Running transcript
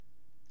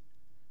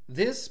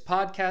This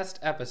podcast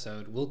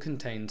episode will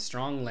contain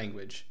strong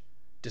language.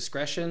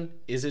 Discretion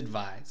is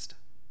advised.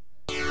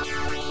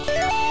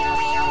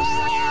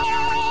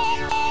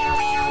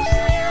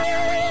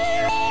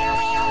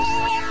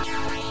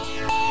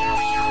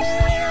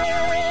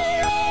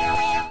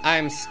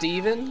 I'm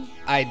Steven,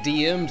 I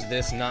DM'd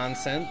this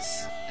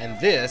nonsense, and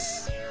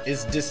this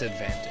is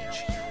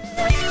Disadvantage.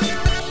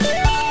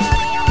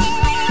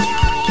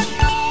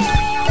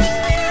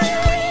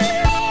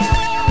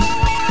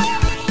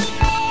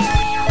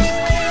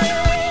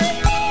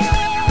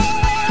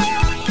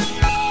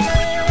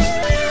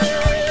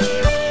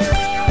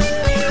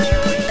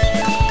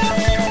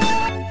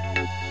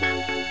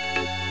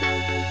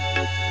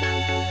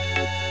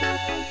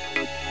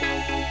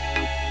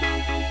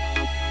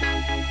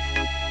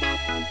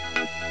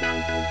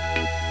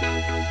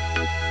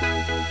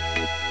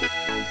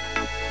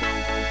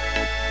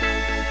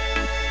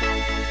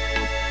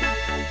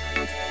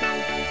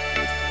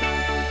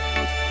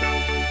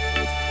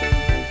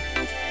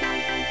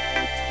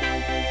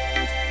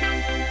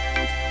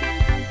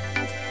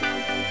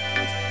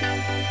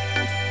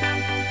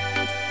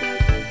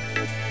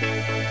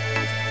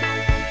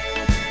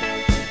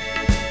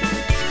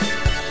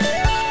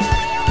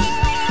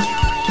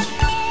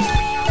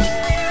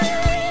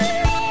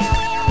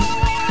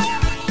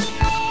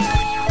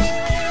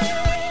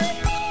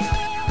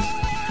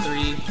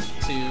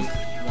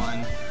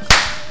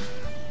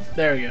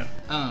 There we go.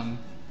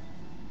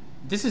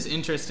 This is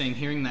interesting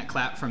hearing that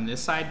clap from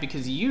this side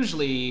because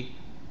usually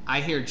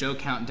I hear Joe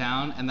count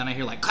down and then I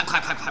hear like clap,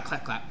 clap, clap, clap,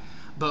 clap, clap.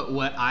 But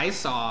what I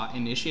saw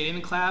initiating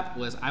the clap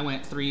was I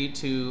went 3,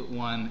 2,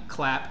 1,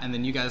 clap, and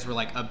then you guys were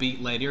like a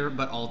beat later,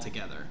 but all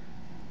together.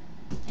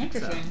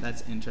 Interesting. So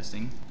that's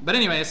interesting. But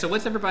anyway, so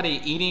what's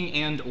everybody eating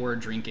and or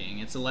drinking?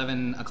 It's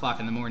 11 o'clock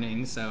in the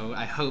morning, so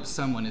I hope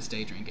someone is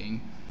day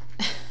drinking.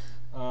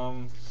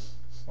 Well,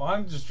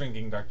 I'm just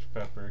drinking Dr.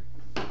 Pepper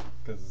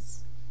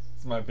because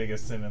it's my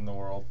biggest sin in the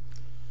world.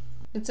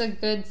 It's a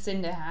good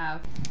sin to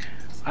have.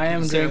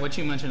 Sarah, what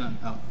you mentioned on?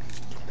 Oh,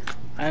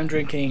 I am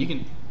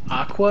drinking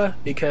Aqua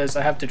because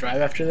I have to drive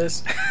after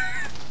this.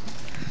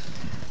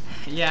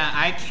 Yeah,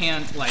 I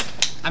can't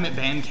I'm at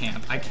band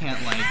camp. I can't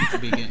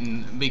be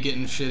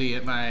getting shitty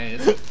at my,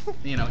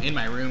 in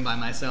my room by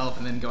myself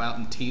and then go out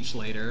and teach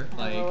later.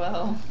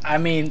 I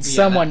mean,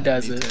 someone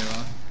does it.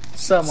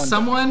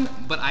 Someone,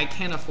 but I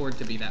can't afford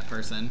to be that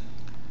person.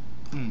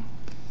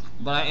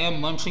 But I am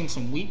munching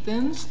some wheat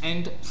thins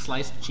and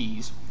sliced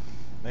cheese.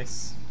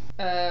 Nice.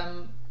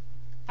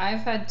 I've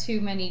had too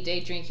many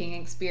day drinking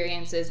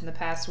experiences in the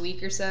past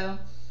week or so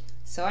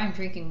I'm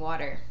drinking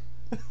water.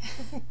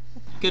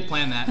 Good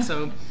plan, that.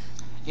 So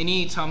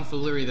any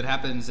tomfoolery that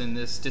happens in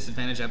this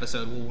Disadvantage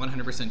episode will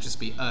 100% just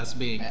be us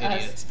being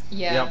idiots.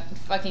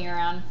 Fucking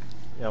around.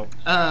 Yep.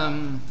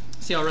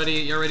 So y'all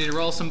ready to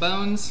roll some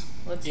bones?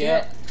 Let's do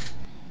it.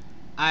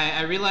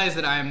 I realize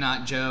that I am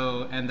not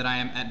Joe and that I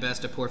am at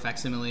best a poor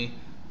facsimile,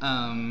 but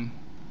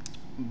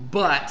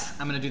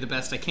I'm going to do the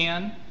best I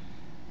can.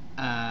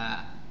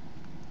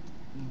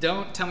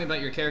 Don't tell me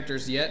about your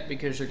characters yet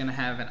because you're going to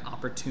have an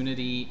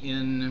opportunity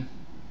in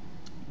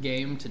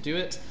game to do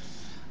it.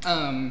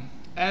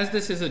 As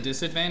this is a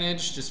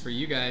disadvantage just for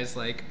you guys,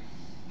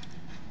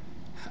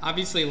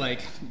 obviously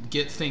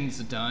get things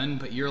done,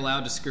 but you're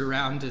allowed to screw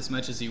around as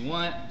much as you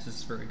want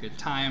just for a good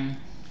time.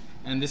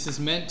 And this is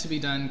meant to be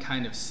done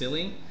kind of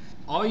silly.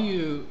 All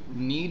you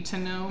need to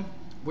know,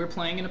 we're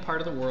playing in a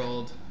part of the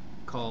world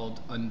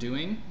called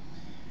Undoing.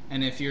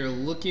 And if you're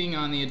looking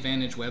on the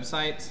Advantage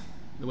website,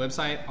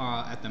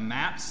 at the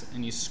maps,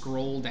 and you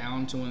scroll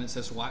down to one that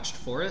says Watched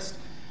Forest,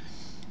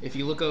 if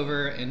you look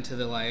over into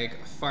the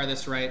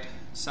farthest right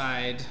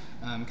side,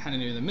 kind of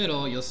near the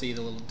middle, you'll see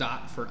the little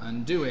dot for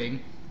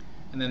Undoing.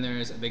 And then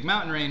there's a big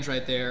mountain range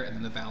right there, and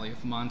then the Valley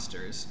of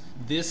Monsters.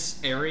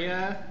 This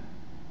area,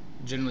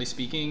 generally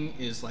speaking,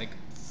 is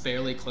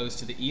fairly close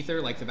to the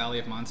ether, the Valley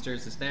of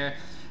Monsters is there.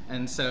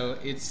 And so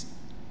it's,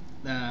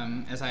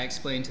 as I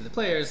explained to the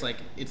players,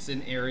 it's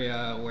an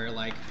area where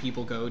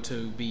people go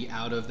to be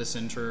out of the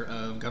center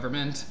of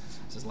government.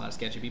 There's a lot of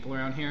sketchy people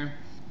around here.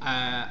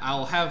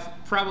 I'll have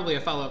probably a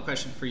follow-up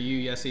question for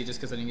you, Yessie, just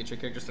because I didn't get your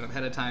character set up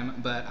ahead of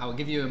time, but I'll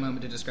give you a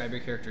moment to describe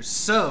your character.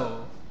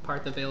 So,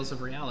 part the veils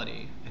of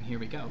reality, and here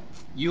we go.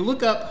 You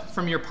look up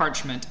from your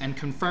parchment and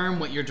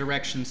confirm what your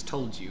directions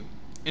told you.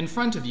 In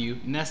front of you,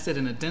 nested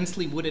in a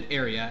densely wooded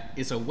area,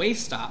 is a way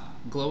stop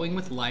glowing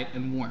with light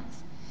and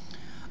warmth.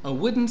 A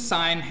wooden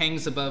sign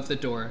hangs above the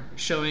door,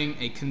 showing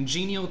a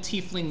congenial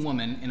tiefling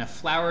woman in a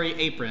flowery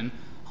apron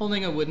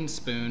holding a wooden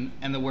spoon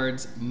and the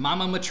words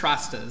Mama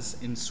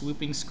Matrastas in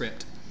swooping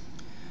script.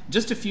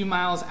 Just a few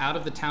miles out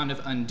of the town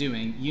of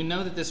Undoing, you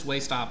know that this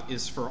way stop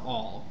is for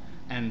all,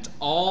 and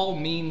all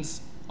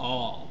means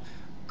all.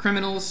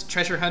 Criminals,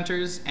 treasure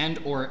hunters, and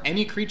or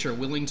any creature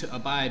willing to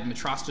abide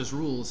Matrasta's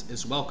rules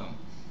is welcome.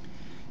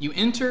 You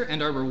enter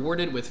and are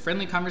rewarded with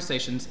friendly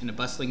conversations in a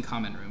bustling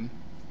common room.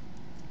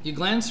 You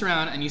glance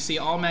around and you see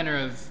all manner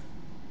of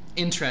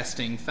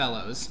interesting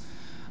fellows.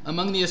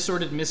 Among the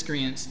assorted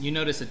miscreants, you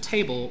notice a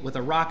table with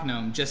a rock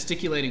gnome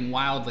gesticulating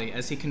wildly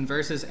as he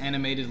converses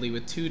animatedly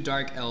with 2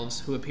 dark elves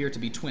who appear to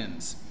be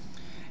twins.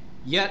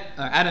 Yet,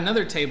 at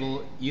another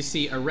table, you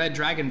see a red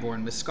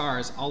dragonborn with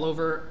scars all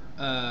over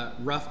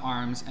rough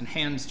arms and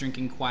hands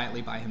drinking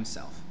quietly by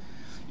himself.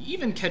 You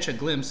even catch a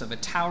glimpse of a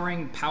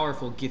towering,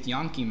 powerful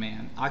Githyanki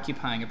man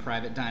occupying a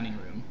private dining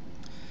room.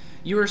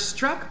 You are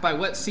struck by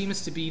what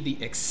seems to be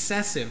the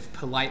excessive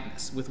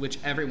politeness with which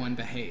everyone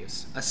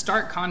behaves, a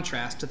stark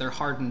contrast to their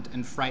hardened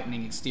and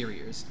frightening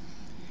exteriors.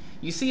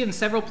 You see in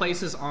several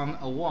places on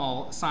a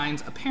wall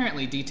signs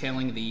apparently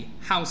detailing the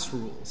house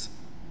rules.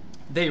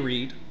 They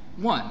read,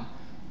 1.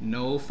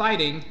 No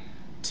fighting.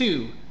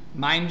 2.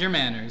 Mind your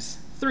manners.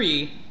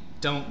 3.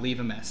 Don't leave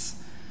a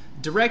mess.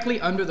 Directly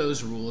under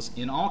those rules,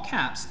 in all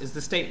caps, is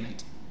the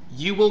statement,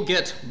 you will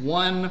get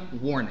 1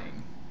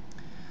 warning.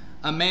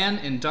 A man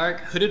in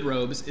dark, hooded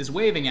robes is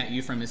waving at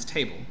you from his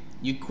table.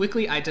 You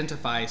quickly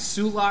identify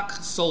Sulak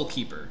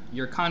Soulkeeper,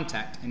 your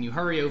contact, and you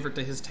hurry over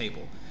to his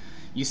table.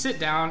 You sit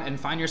down and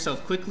find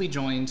yourself quickly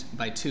joined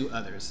by 2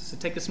 others. So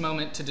take this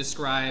moment to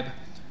describe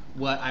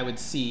what I would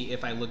see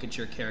if I look at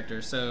your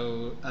character.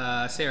 So,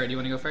 Sarah, do you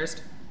want to go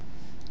first?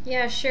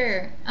 Yeah,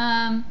 sure.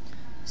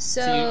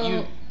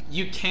 So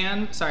you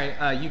can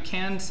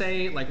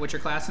say like what your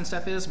class and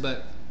stuff is,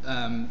 but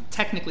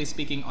technically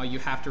speaking, all you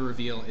have to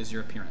reveal is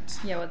your appearance.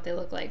 Yeah, what they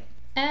look like.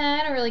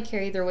 I don't really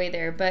care either way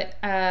there, but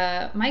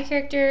my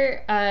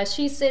character,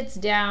 she sits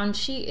down.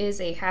 She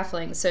is a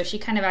halfling, so she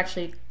kind of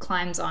actually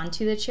climbs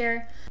onto the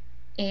chair.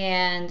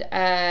 And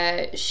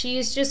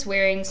she's just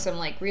wearing some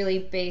like really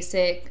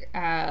basic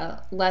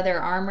leather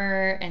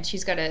armor, and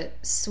she's got a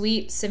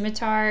sweet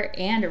scimitar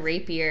and a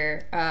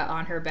rapier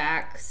on her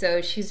back.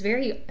 So she's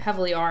very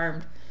heavily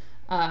armed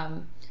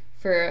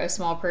for a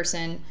small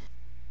person.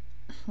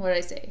 What did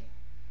I say?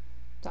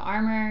 The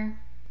armor,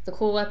 the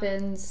cool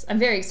weapons. I'm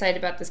very excited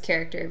about this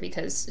character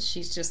because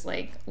she's just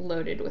like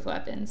loaded with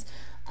weapons.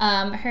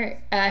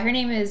 Her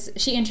name is,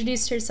 she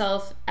introduced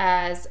herself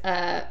as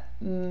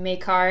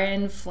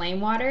Makarin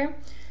Flamewater.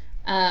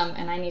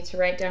 And I need to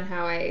write down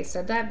how I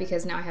said that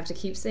because now I have to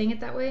keep saying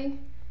it that way.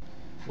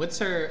 What's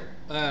her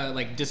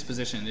like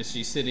disposition? Is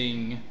she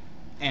sitting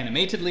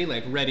animatedly,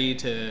 like ready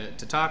to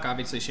talk?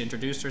 Obviously she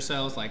introduced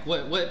herself. Like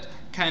what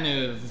kind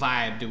of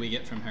vibe do we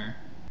get from her?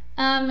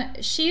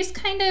 She's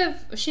kind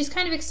of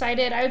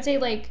excited. I would say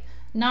like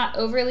not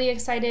overly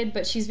excited,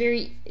 but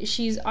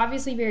she's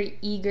obviously very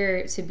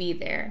eager to be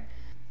there.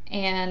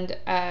 And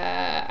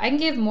I can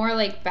give more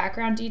like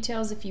background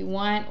details if you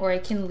want, or I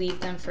can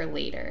leave them for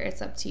later.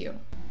 It's up to you.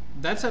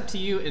 That's up to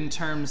you in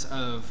terms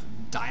of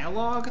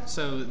dialogue.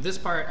 So this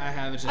part I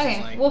have is just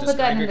okay, like we'll put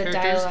that in the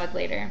characters. dialogue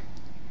later.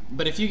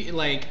 But if you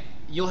like,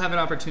 you'll have an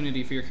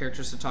opportunity for your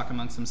characters to talk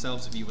amongst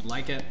themselves if you would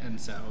like it, and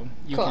so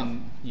you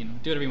can, do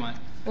whatever you want.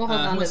 We'll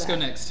hold on to let's that. go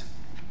next.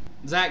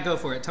 Zach, go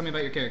for it. Tell me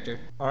about your character.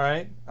 All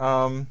right.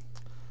 I'm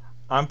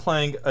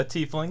playing a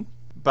tiefling,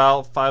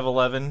 about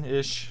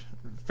 5'11"-ish,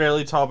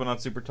 fairly tall but not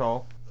super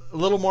tall. A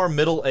little more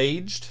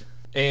middle-aged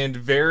and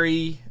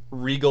very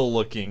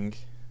regal-looking,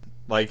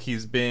 like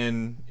he's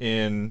been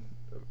in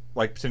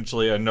like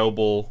potentially a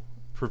noble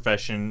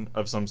profession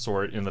of some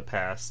sort in the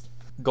past.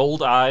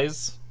 Gold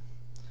eyes.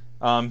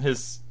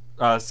 His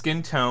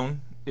skin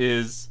tone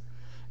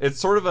it's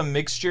sort of a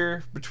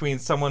mixture between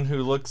someone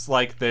who looks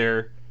like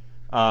they've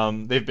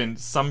been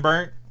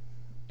sunburnt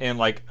and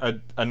like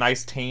a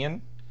nice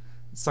tan,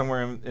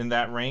 somewhere in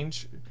that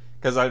range.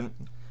 Because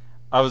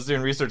I was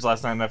doing research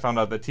last night and I found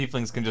out that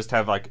tieflings can just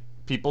have like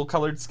people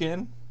colored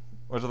skin,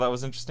 which I thought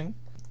was interesting.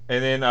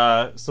 And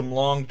then some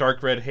long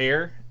dark red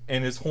hair,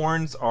 and his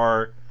horns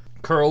are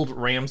curled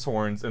ram's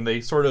horns, and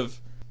they sort of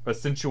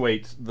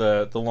accentuate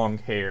the long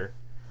hair.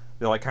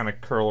 They like kind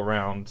of curl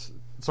around,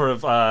 sort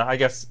of I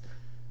guess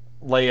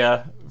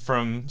Leia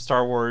from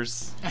Star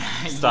Wars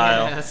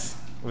style. Yes.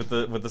 With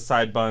the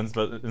side buns,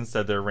 but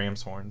instead they're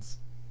ram's horns.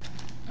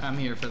 I'm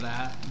here for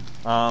that.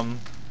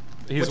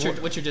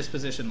 What's your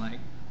disposition like?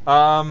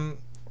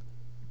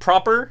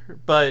 Proper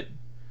but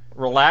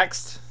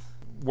relaxed,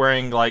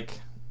 wearing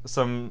like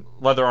some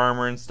leather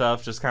armor and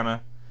stuff. Just kind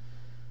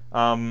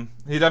of,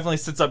 he definitely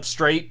sits up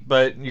straight,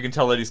 but you can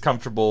tell that he's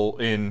comfortable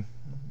in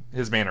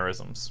his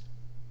mannerisms.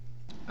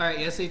 All right,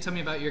 Yessie, tell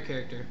me about your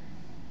character.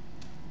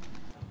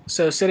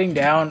 So sitting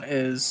down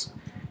is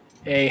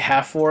a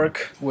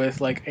half-orc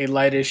with like a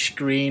lightish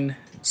green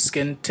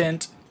skin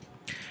tint.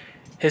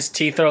 His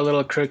teeth are a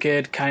little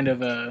crooked, kind of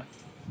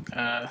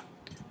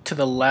to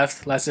the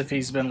left, less if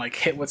he's been like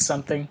hit with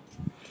something.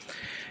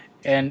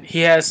 And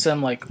he has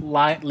some like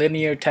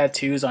linear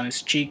tattoos on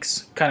his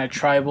cheeks, kind of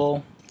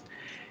tribal.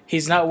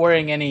 He's not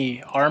wearing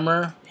any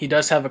armor. He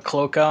does have a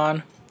cloak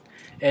on,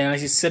 and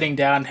as he's sitting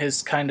down,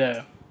 he's kind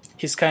of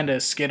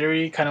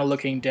skittery, kind of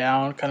looking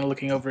down, kind of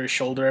looking over his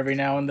shoulder every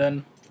now and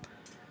then.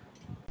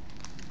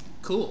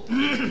 Cool.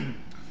 I'm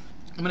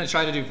going to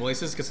try to do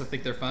voices because I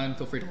think they're fun.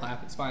 Feel free to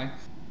laugh. It's fine.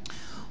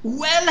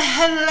 Well,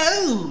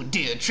 hello,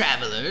 dear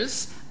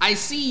travelers. I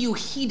see you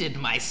heeded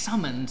my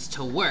summons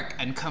to work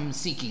and come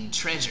seeking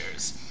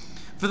treasures.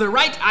 For the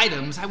right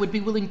items, I would be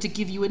willing to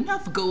give you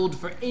enough gold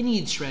for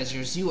any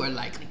treasures you are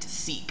likely to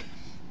seek.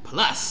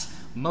 Plus,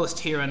 most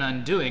here in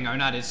Undoing are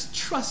not as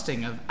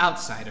trusting of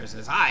outsiders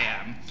as I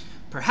am.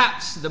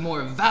 Perhaps the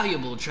more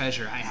valuable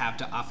treasure I have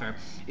to offer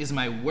is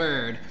my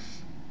word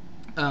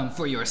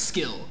for your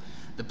skill.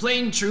 The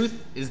plain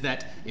truth is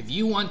that if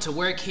you want to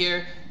work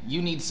here,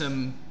 you need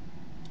some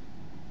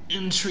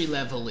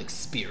entry-level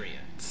experience.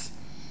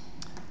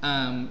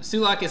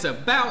 Sulak is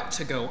about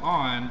to go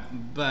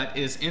on, but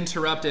is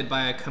interrupted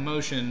by a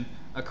commotion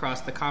across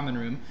the common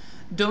room.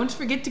 Don't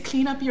forget to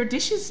clean up your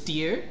dishes,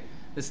 dear.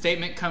 The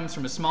statement comes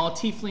from a small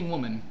tiefling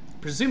woman,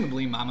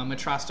 presumably Mama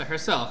Matrasta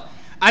herself.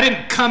 I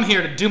didn't come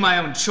here to do my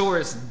own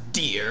chores,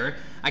 dear.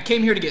 I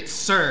came here to get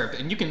served,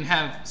 and you can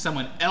have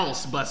someone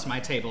else bust my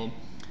table.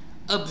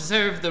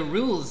 Observe the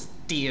rules,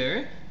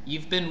 dear.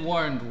 You've been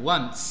warned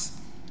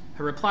once.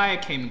 Her reply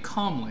came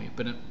calmly,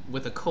 but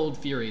with a cold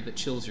fury that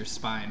chills your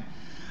spine.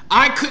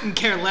 I couldn't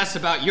care less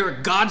about your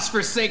gods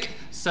forsake.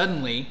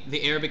 Suddenly,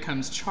 the air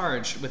becomes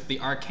charged with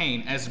the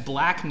arcane as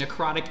black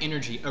necrotic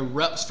energy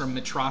erupts from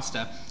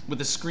Mitrasta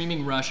with a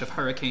screaming rush of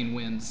hurricane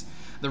winds.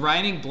 The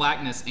rioting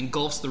blackness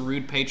engulfs the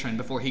rude patron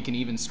before he can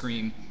even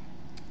scream.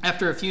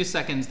 After a few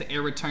seconds, the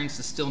air returns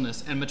to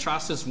stillness, and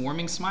Mitrasta's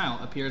warming smile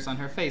appears on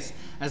her face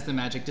as the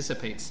magic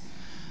dissipates.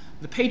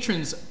 The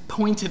patrons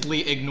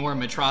pointedly ignore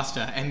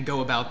Mitrasta and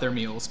go about their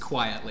meals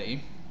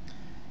quietly.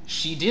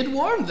 She did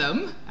warn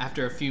them.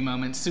 After a few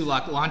moments,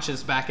 Sulak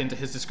launches back into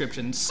his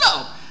description.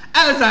 So,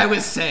 as I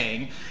was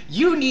saying,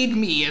 you need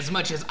me as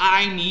much as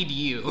I need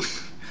you.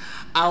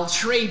 I'll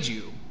trade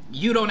you.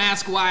 You don't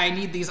ask why I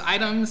need these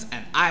items,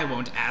 and I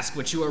won't ask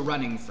what you are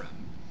running from.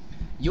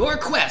 Your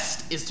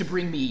quest is to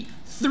bring me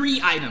 3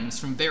 items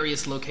from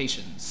various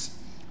locations.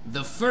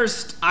 The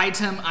first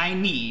item I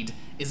need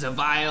is a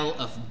vial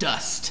of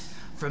dust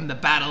from the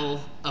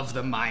Battle of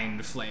the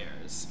Mind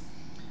Flayers.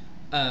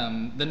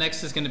 The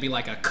next is going to be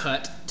like a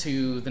cut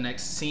to the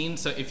next scene.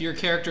 So if your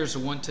characters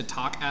want to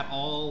talk at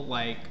all,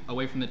 like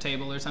away from the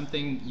table or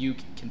something, you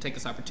can take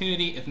this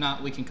opportunity. If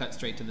not, we can cut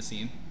straight to the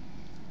scene.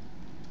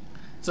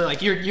 So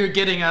like you're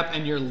getting up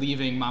and you're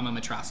leaving Mama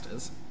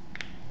Matrasta's.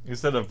 You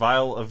said a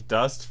vial of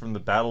dust from the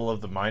Battle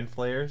of the Mind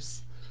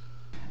Flayers?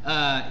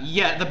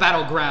 Yeah, the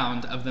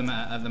battleground of the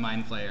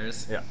Mind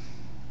Flayers. Yeah.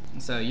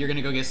 So you're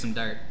gonna go get some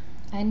dirt.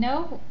 I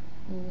know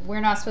we're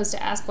not supposed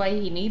to ask why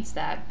he needs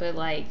that, but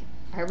like,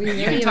 are we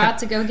really about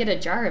to go get a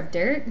jar of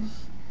dirt?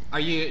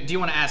 Do you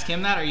want to ask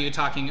him that, or are you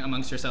talking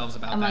amongst yourselves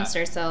about Amongst that?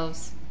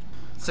 ourselves.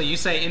 So you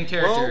say in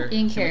character.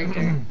 In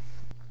character.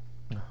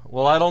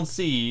 Well, I don't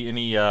see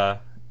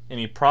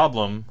any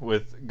problem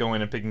with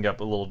going and picking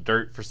up a little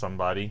dirt for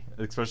somebody,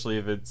 especially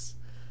if it's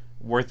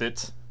worth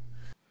it.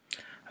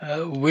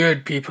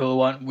 Weird people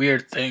want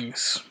weird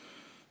things.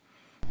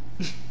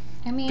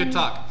 I mean, Good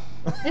talk.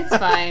 it's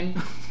fine.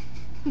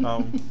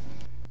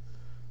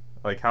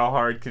 Like, how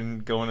hard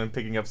can going and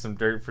picking up some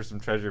dirt for some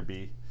treasure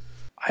be?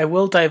 I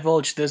will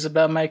divulge this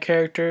about my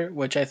character,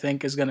 which I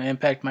think is going to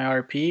impact my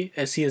RP,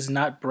 as he is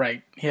not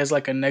bright. He has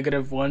like a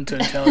 -1 to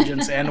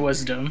intelligence and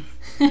wisdom.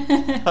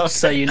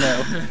 So you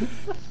know.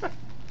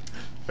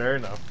 Fair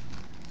enough.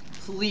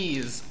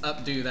 Please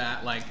updo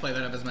that. Like, play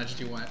that up as much as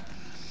you want.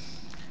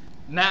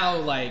 Now,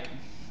 like,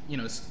 you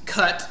know,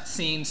 cut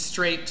scene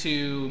straight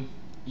to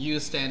you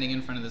standing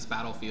in front of this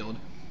battlefield.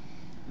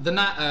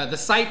 The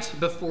sight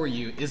before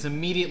you is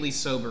immediately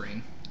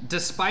sobering.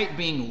 Despite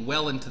being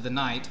well into the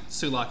night,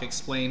 Sulak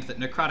explained that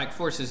necrotic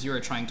forces you are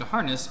trying to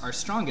harness are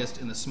strongest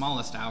in the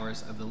smallest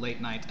hours of the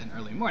late night and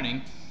early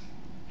morning.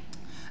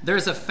 There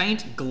is a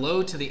faint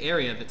glow to the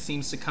area that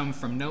seems to come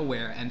from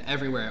nowhere and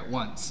everywhere at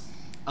once.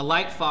 A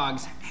light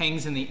fog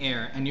hangs in the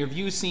air, and your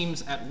view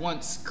seems at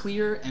once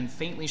clear and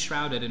faintly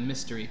shrouded in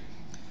mystery.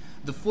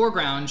 The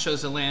foreground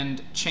shows a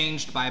land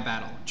changed by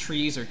battle.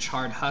 Trees are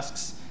charred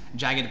husks,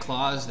 jagged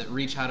claws that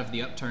reach out of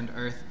the upturned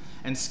earth,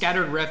 and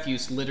scattered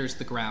refuse litters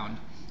the ground.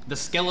 The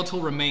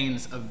skeletal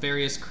remains of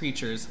various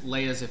creatures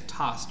lay as if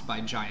tossed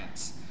by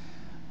giants.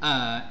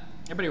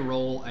 Everybody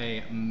roll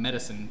a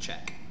medicine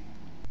check.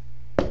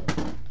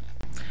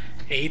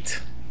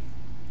 8.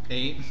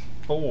 8.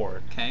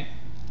 4. Okay.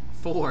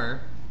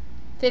 4.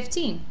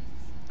 15.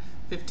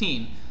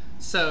 15.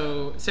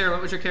 So, Sarah,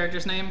 what was your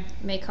character's name?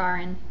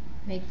 Maykarin.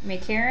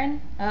 Maykarin?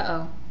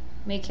 Uh-oh.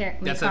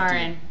 That's up to you.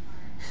 Maykarin.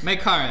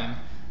 Maykarin.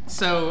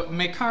 So,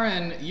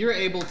 Maykarin, you're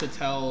able to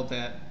tell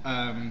that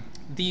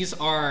these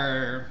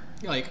are,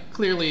 like,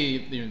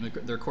 clearly, you know,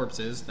 they're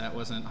corpses. That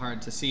wasn't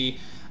hard to see.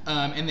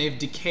 And they've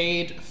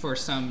decayed for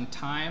some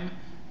time,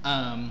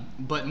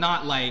 but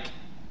not like,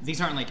 these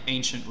aren't like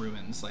ancient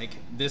ruins. Like,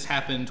 this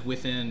happened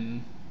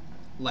within,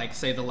 like,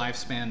 say, the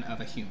lifespan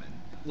of a human.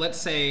 Let's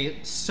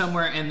say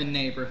somewhere in the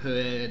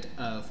neighborhood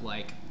of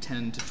like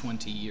 10 to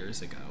 20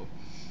 years ago.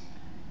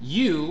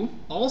 You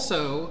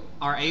also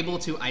are able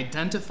to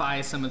identify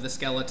some of the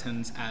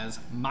skeletons as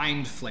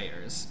mind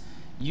flayers.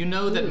 You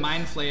know that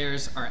mind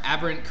flayers are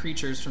aberrant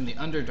creatures from the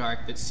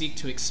Underdark that seek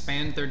to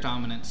expand their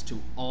dominance to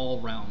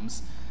all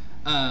realms.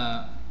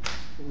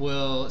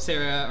 Will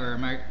Sarah or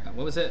Mark,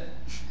 what was it?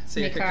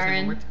 Say your character's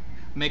name one more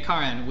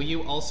Mekarin, will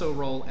you also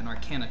roll an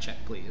Arcana check,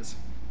 please?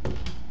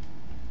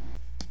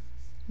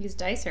 These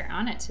dice are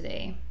on it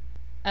today.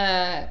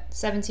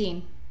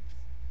 17.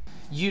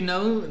 You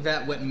know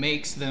that what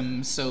makes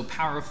them so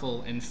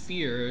powerful and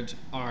feared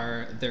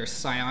are their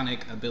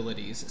psionic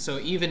abilities. So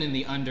even in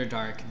the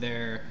Underdark,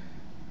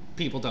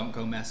 people don't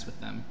go mess with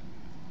them.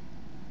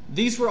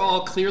 These were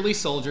all clearly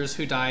soldiers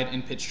who died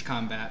in pitched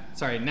combat.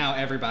 Sorry, now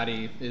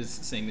everybody is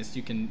saying this.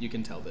 You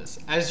can tell this.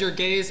 As your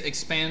gaze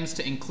expands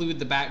to include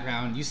the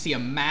background, you see a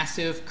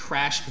massive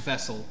crashed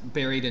vessel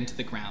buried into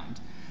the ground.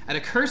 At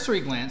a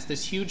cursory glance,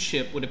 this huge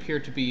ship would appear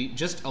to be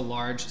just a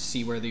large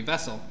seaworthy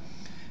vessel.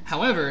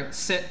 However,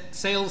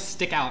 sails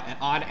stick out at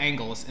odd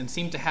angles and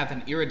seem to have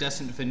an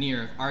iridescent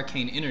veneer of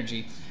arcane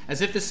energy,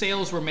 as if the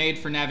sails were made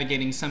for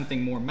navigating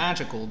something more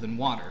magical than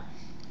water.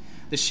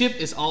 The ship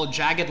is all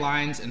jagged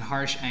lines and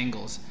harsh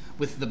angles,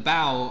 with the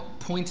bow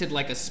pointed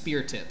like a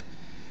spear tip.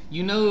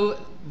 You know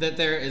that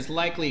there is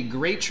likely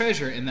great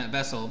treasure in that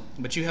vessel,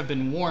 but you have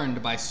been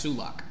warned by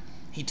Sulak.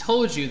 He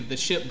told you that the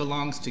ship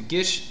belongs to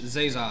Gish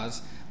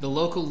Zazaz, the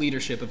local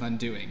leadership of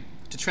Undoing.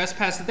 To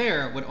trespass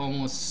there would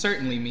almost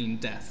certainly mean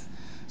death.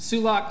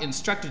 Sulak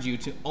instructed you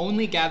to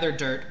only gather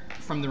dirt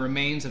from the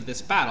remains of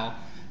this battle,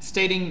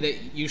 stating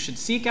that you should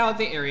seek out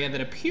the area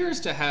that appears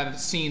to have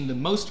seen the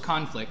most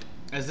conflict,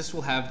 as this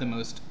will have the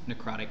most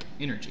necrotic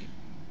energy.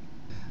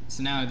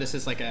 So now this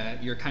is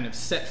you're kind of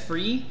set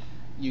free.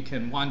 You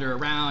can wander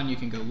around, you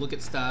can go look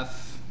at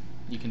stuff,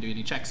 you can do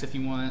any checks if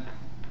you want.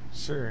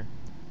 Sure.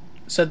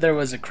 Said there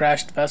was a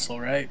crashed vessel,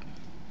 right?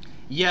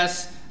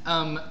 Yes,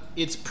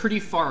 it's pretty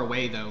far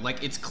away though.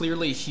 It's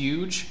clearly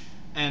huge,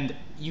 and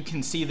you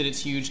can see that it's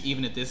huge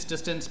even at this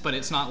distance, but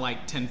it's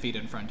not 10 feet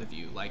in front of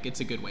you.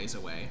 It's a good ways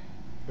away.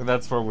 And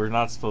that's where we're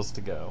not supposed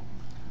to go.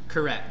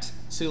 Correct.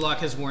 Sulak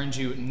has warned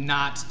you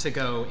not to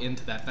go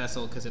into that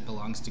vessel because it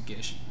belongs to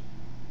Gish.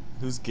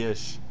 Who's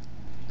Gish?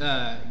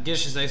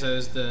 Gish Zezo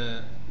is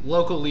the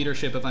local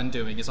leadership of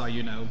Undoing, is all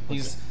you know.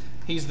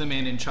 He's the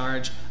man in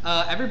charge.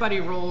 Everybody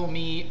roll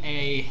me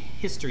a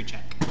history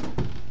check.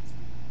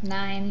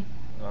 9.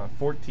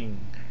 14.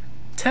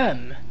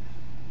 10.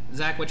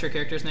 Zach, what's your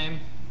character's name?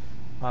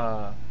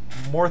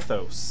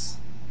 Morthos.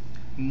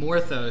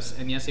 Morthos.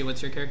 And Yessie,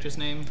 what's your character's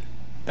name?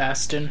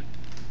 Bastion.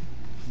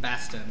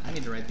 Baston. I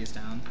need to write these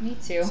down. Me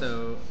too.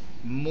 So,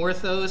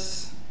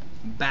 Morthos,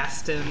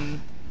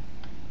 Baston,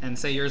 and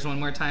say yours one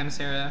more time,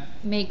 Sarah.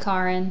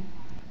 Mekarin.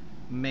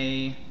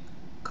 Mekarin.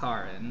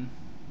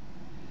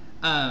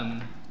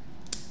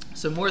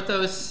 So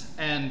Morthos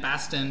and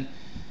Baston,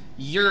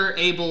 you're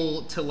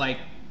able to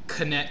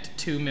connect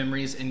two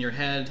memories in your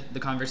head. The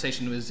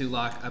conversation with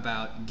Zulak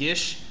about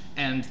Gish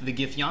and the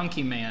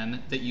Githyanki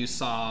man that you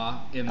saw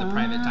in the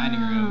private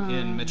dining room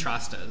in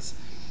Mitrastas.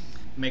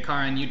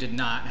 Mekarin, you did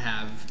not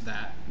have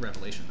that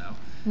revelation though.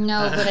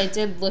 No, but I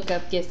did look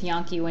up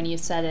Githyanki when you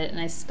said it,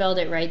 and I spelled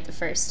it right the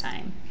first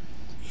time.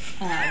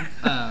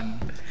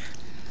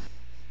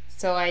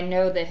 So I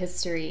know the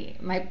history.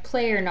 My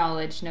player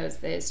knowledge knows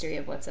the history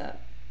of what's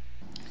up.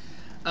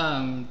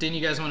 Didn't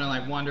you guys want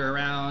to wander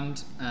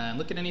around and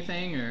look at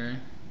anything, or?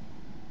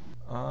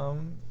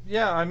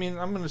 Yeah, I mean,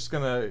 I'm just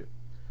gonna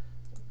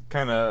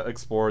kind of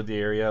explore the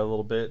area a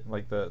little bit,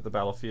 the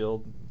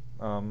battlefield.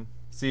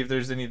 See if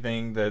there's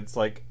anything that's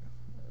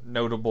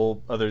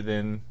notable other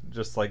than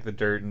just the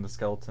dirt and the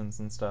skeletons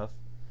and stuff.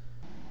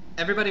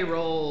 Everybody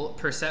roll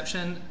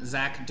perception.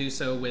 Zach, do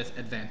so with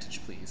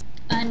advantage, please.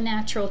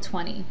 Unnatural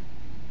 20.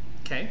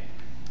 Okay.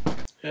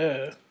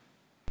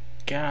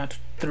 God,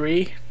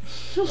 3.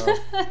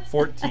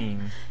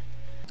 14.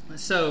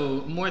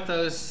 So,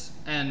 Morthos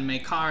and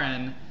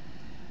Mekarin,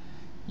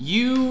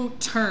 you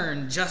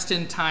turn just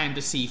in time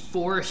to see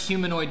 4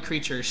 humanoid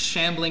creatures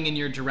shambling in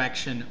your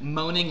direction,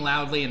 moaning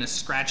loudly in a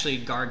scratchy,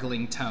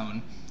 gargling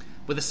tone.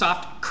 With a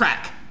soft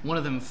crack, one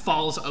of them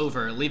falls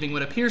over, leaving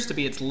what appears to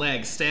be its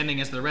legs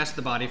standing as the rest of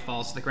the body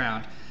falls to the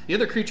ground. The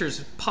other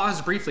creatures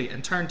pause briefly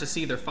and turn to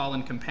see their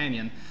fallen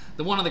companion.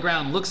 The one on the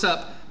ground looks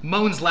up,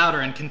 moans louder,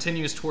 and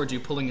continues towards you,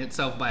 pulling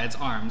itself by its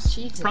arms.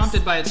 Jesus.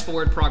 Prompted by its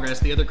forward progress,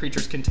 the other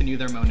creatures continue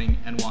their moaning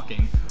and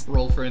walking.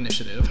 Roll for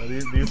initiative. Are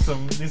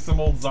these some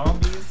old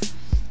zombies?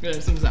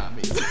 There's some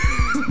zombies.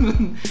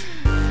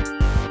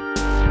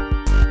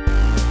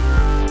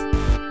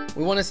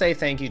 We want to say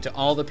thank you to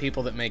all the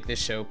people that make this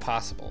show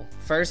possible.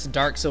 First,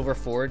 Dark Silver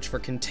Forge for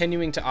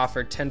continuing to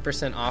offer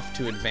 10% off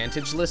to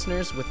Advantage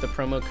listeners with the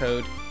promo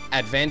code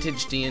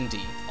AdvantageDND.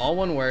 All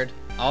one word,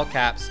 all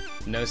caps,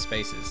 no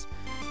spaces.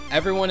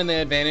 Everyone in the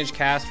Advantage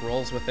cast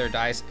rolls with their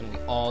dice, and we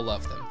all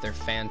love them. They're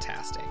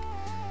fantastic.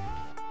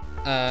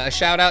 A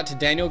shout out to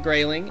Daniel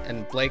Grayling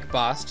and Blake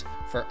Bost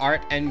for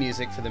art and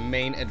music for the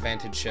main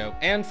Advantage show,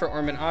 and for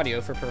Orman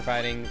Audio for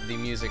providing the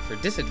music for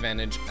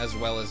Disadvantage as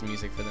well as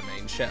music for the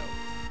main show.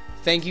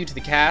 Thank you to the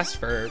cast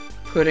for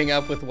putting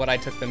up with what I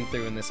took them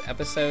through in this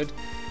episode,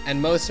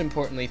 and most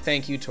importantly,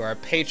 thank you to our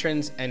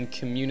patrons and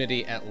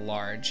community at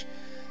large.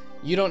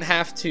 You don't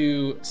have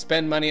to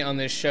spend money on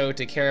this show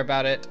to care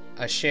about it.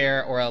 A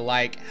share or a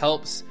like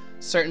helps.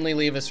 Certainly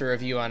leave us a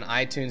review on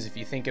iTunes if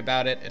you think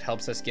about it. It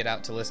helps us get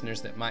out to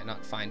listeners that might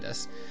not find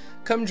us.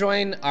 Come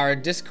join our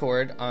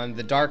Discord on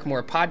the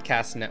Darkmoor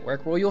Podcast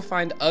Network, where you'll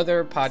find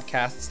other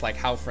podcasts like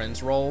How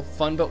Friends Roll,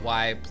 Fun But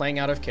Why, Playing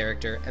Out of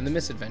Character, and The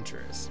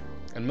Misadventurers.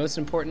 And most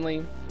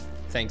importantly,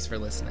 thanks for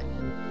listening.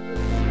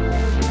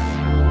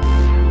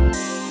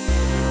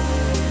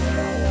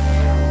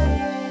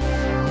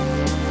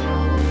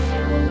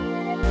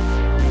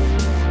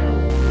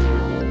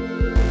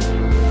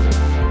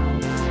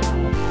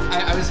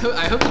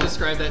 I hope you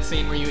describe that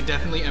scene where you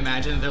definitely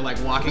imagine they're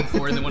like walking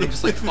forward and then one of them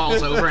just like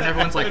falls over and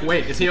everyone's like,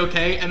 wait, is he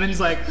okay? And then he's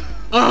like,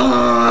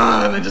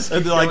 oh, and then just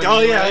And they're like, oh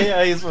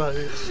yeah, he's fine.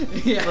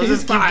 yeah, Let's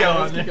just keep fine. going.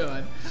 Let's keep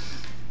going.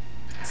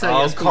 So,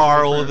 Oh, yes, please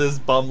Carl roll with for- his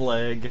bum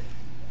leg.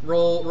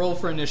 roll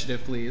for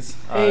initiative, please.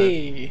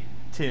 Hey.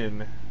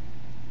 10.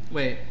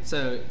 Wait,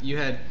 so you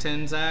had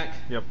 10, Zach?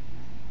 Yep.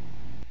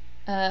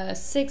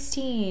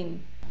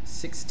 16.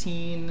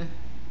 16.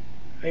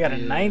 I got a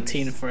Yes.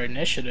 19 for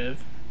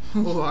initiative.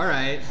 Oh, all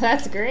right.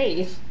 That's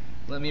great.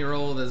 Let me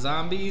roll the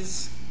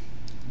zombies.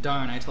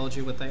 Darn, I told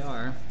you what they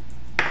are.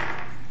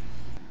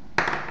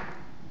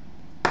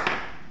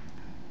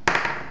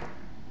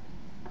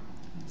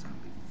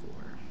 Zombie 4.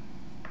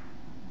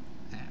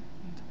 And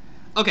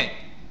okay.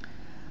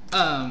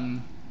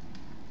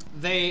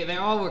 They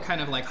all were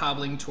kind of like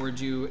hobbling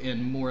towards you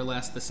in more or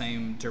less the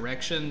same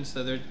direction.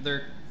 So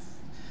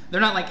they're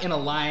not like in a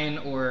line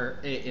or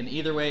in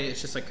either way. It's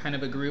just like kind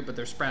of a group, but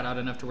they're spread out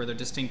enough to where they're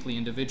distinctly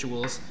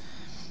individuals.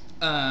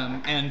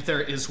 And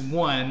there is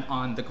one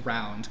on the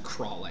ground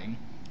crawling.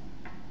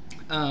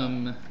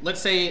 Let's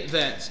say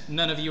that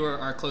none of you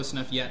are close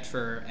enough yet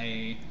for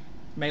a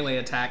melee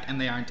attack, and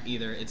they aren't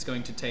either. It's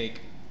going to take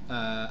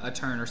a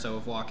turn or so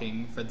of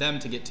walking for them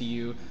to get to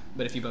you,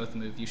 but if you both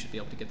move, you should be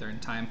able to get there in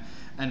time.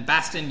 And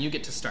Bastin, you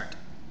get to start.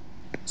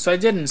 So I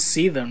didn't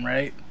see them,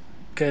 right?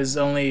 Because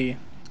only...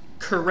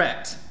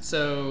 Correct.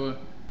 So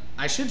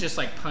I should just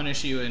like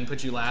punish you and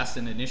put you last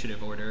in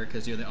initiative order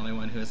because you're the only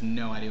one who has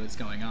no idea what's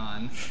going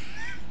on.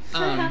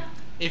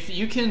 If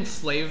you can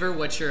flavor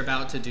what you're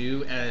about to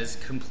do as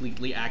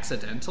completely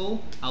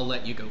accidental, I'll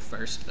let you go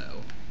first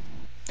though.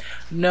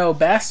 No,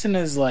 Bastin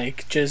is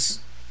like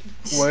just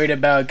worried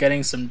about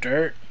getting some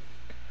dirt.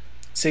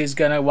 So he's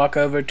gonna walk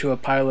over to a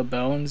pile of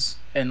bones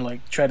and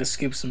like try to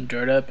scoop some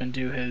dirt up and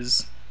do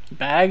his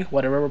bag,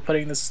 whatever we're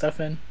putting this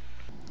stuff in.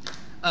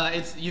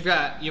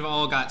 You've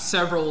all got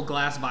several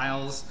glass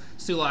vials.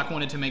 Sulak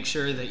wanted to make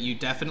sure that you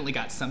definitely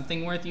got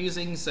something worth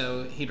using,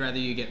 so he'd rather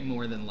you get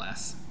more than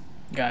less.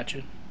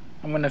 Gotcha.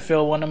 I'm gonna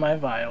fill one of my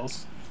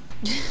vials.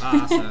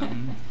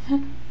 Awesome.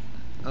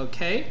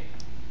 Okay.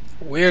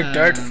 Weird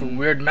dirt for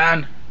weird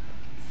man.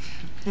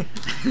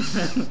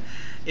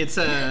 It's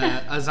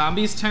a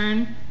zombie's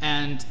turn,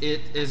 and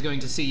it is going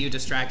to see you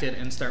distracted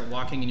and start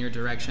walking in your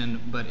direction,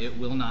 but it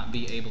will not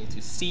be able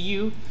to see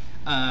you.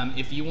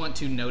 If you want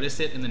to notice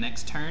it in the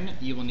next turn,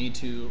 you will need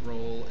to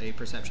roll a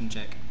perception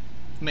check.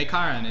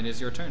 Mekaran, it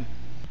is your turn.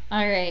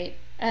 All right.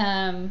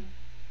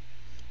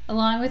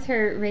 Along with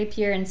her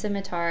rapier and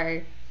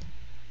scimitar,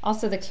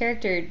 also the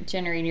character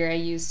generator I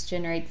used to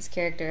generate this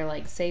character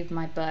like saved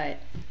my butt,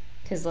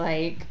 because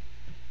like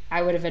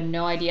I would have had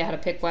no idea how to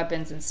pick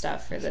weapons and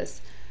stuff for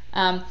this.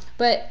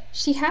 But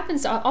she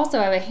happens to also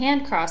have a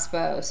hand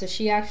crossbow, so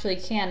she actually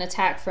can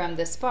attack from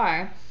this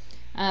far.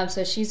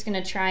 So she's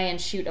gonna try and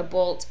shoot a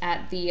bolt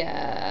at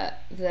the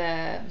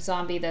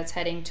zombie that's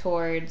heading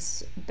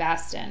towards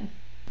Bastin.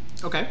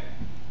 Okay.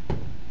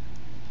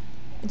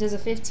 Does a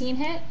 15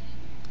 hit?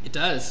 It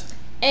does.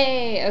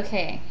 Hey,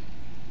 okay.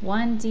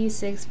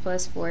 1d6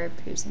 plus 4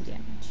 piercing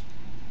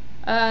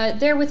damage.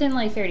 They're within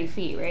like 30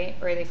 feet, right?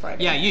 Or are they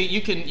farther? Yeah,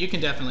 you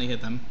can definitely hit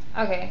them.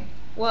 Okay.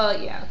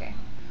 Well, yeah, okay.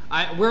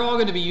 We're all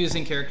going to be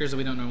using characters that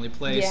we don't normally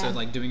play, so Yeah.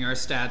 like doing our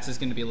stats is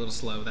going to be a little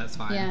slow. That's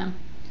fine. Yeah.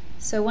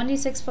 So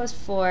 1d6 plus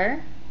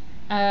 4.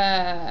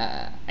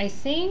 I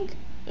think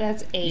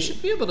that's 8. You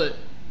should be able to.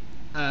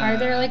 Are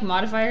there like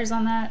modifiers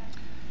on that?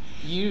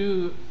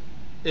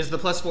 Is the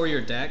 +4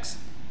 your dex?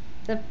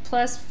 The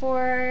plus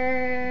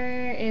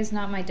 4 is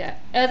not my dex.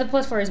 The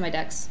plus 4 is my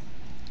dex.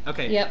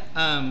 Okay. Yep.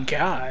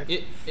 God.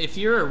 If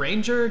you're a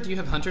ranger, do you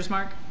have Hunter's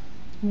Mark?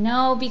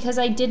 No, because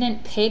I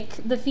didn't pick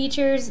the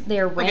features.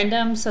 They're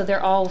random, so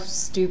they're all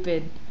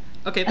stupid.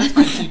 Okay, that's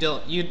fine.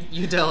 So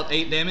you dealt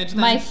 8 damage then?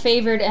 My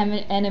favorite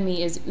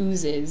enemy is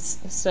oozes,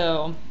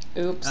 so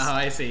oops. Oh,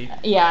 I see.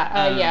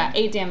 Yeah,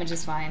 8 damage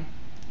is fine.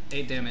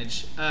 8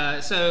 damage.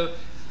 So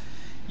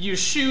you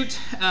shoot,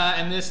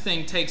 and this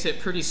thing takes it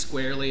pretty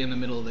squarely in the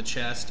middle of the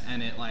chest,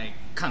 and it like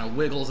kind of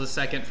wiggles a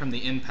second from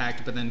the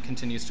impact, but then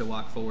continues to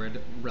walk forward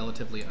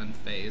relatively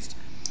unfazed.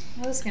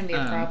 Well, this is gonna be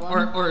a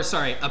problem. Or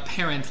sorry,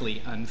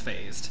 apparently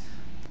unfazed.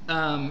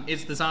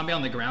 It's the zombie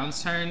on the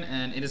ground's turn,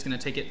 and it is going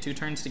to take it 2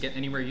 turns to get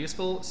anywhere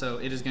useful, so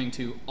it is going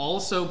to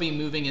also be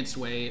moving its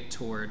way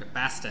toward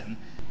Bastin.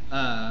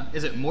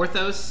 Is it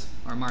Morthos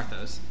or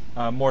Marthos?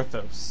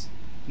 Morthos.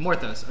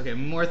 Morthos. Okay,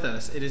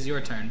 Morthos, it is your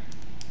turn.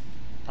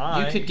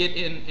 Hi. You could get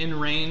in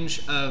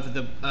range of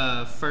the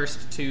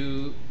first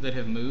 2 that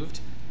have moved,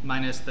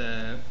 minus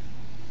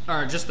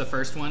just the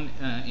first one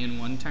in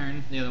 1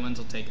 turn. The other ones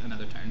will take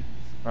another turn.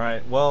 All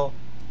right. Well,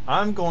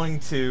 I'm going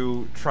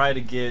to try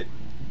to get...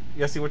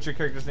 Yessie, what's your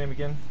character's name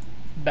again?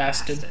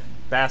 Bastion.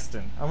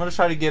 Bastin. I'm going to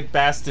try to get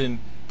Bastin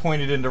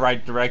pointed in the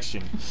right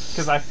direction.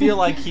 Because I feel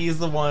like he's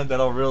the one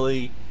that'll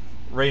really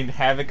rain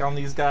havoc on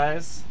these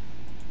guys.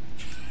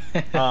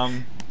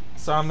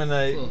 So I'm going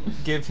to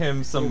give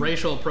him some...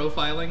 racial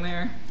profiling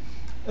there.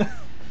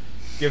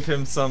 Give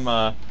him some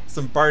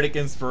bardic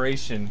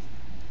inspiration.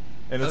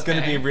 And it's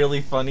going to be really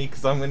funny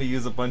because I'm going to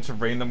use a bunch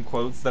of random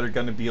quotes that are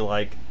going to be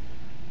like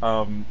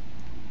I'm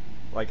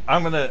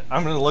going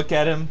to look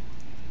at him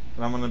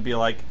and I'm going to be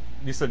like,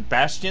 you said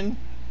Bastion?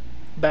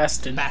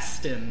 Bastin.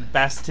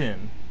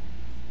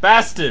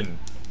 Bastin.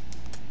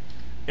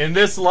 In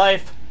this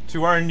life,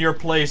 to earn your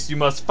place, you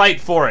must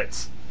fight for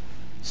it.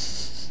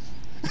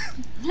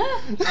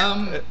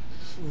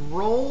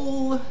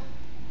 Roll.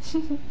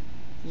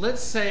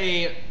 Let's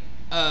say,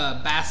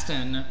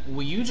 Bastin,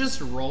 will you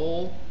just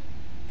roll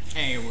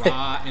a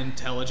raw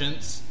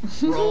intelligence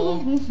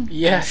roll?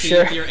 Yeah, and see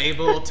sure. if you're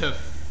able to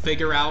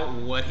figure out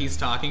what he's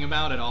talking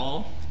about at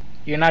all?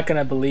 You're not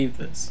gonna believe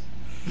this.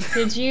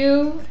 Did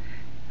you?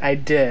 I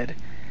did.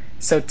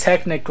 So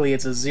technically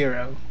it's a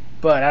 0,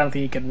 but I don't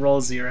think you can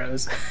roll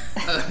zeros.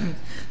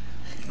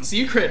 So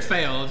you crit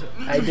failed.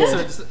 I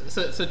did.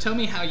 So tell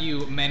me how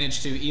you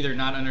managed to either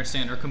not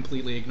understand or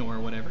completely ignore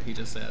whatever he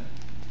just said.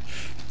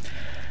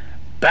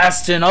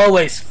 Bastin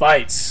always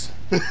fights.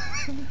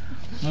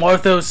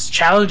 Morthos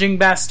challenging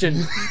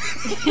Bastin.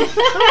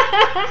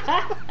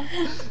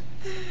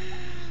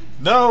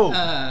 No!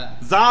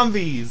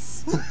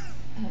 Zombies!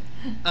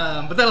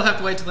 But that'll have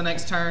to wait till the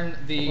next turn.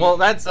 Well,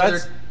 that's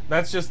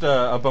just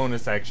a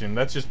bonus action.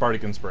 That's just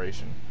bardic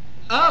inspiration.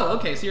 Oh,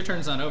 okay, so your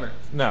turn's not over.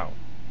 No.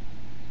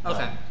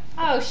 Okay.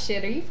 Oh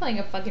shit, are you playing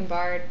a fucking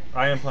bard?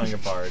 I am playing a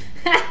bard.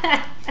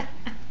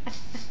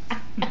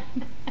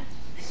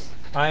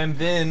 I am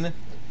then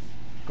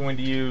going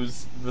to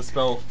use the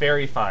spell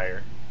Fairy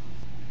Fire.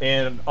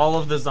 And all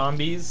of the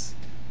zombies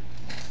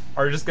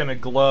are just going to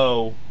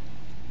glow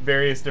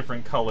various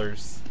different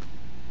colors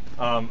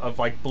of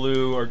like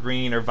blue or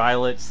green or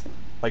violet,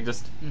 like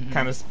just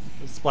kind of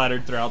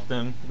splattered throughout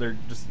them. They're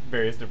just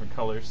various different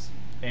colors.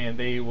 And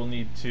they will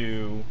need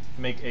to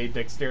make a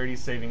dexterity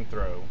saving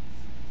throw.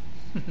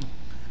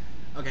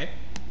 Okay.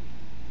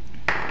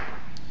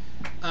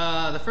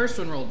 The first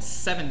one rolled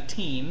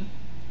 17,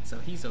 so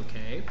he's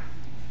okay.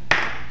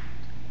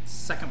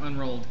 Second one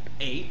rolled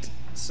 8,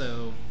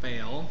 so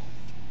fail.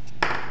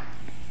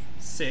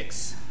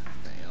 6,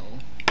 fail.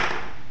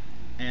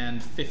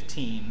 And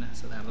 15,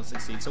 so that'll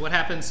succeed. So what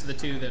happens to the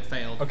 2 that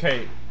failed?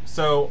 Okay,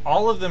 so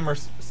all of them are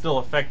still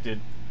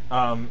affected,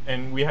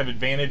 and we have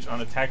advantage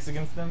on attacks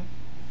against them.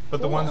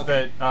 But the ones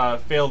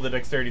that fail the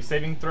dexterity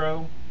saving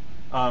throw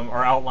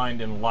are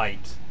outlined in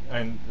light,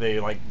 and they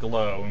like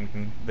glow,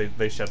 and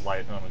they shed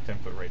light on a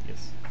 10-foot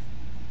radius.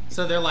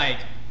 So they're like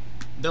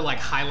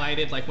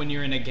highlighted, like when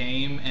you're in a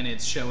game and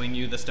it's showing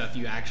you the stuff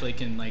you actually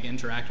can like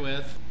interact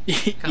with.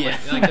 Yeah.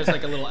 Like there's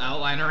like a little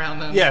outline around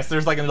them. Yes,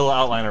 there's like a little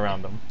outline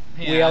around them.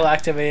 Yeah. We all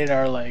activated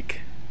our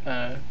like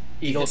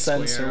eagle Hit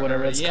sense square or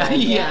whatever it's yeah, called.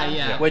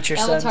 Yeah. Witcher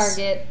L sense.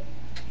 target.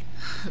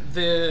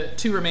 The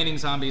 2 remaining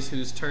zombies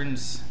whose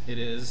turns it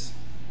is,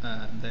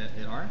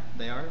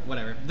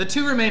 whatever. The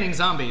 2 remaining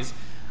zombies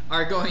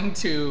are going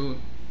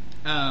to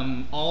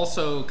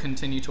also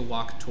continue to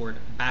walk toward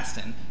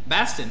Bastin.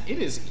 Bastin, it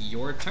is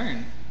your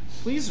turn.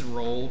 Please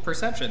roll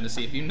perception to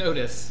see if you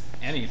notice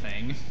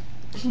anything.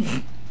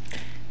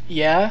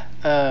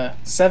 Yeah,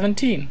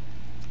 17.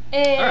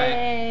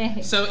 Hey.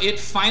 Alright. So it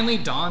finally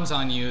dawns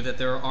on you that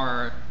there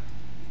are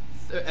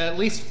at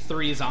least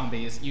 3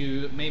 zombies.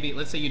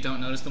 Let's say you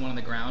don't notice the one on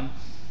the ground,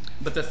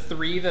 but the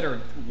 3 that are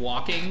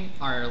walking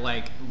are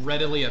like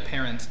readily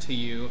apparent to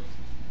you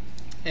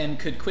and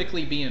could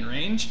quickly be in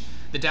range.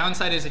 The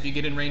downside is if you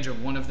get in range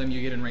of one of them,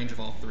 you get in range of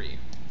all 3.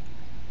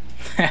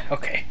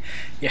 Okay,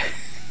 yeah.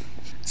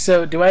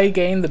 So, do I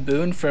gain the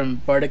boon from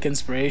Bardic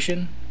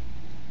Inspiration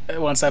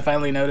once I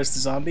finally notice the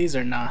zombies,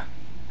 or nah?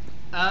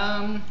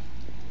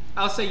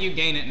 I'll say you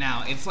gain it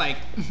now. It's like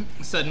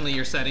suddenly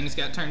your settings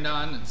got turned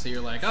on, and so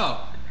you're like,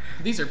 oh,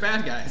 these are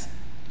bad guys.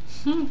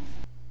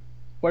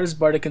 What does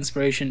Bardic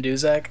Inspiration do,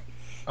 Zach?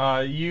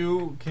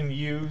 You can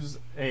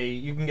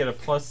get a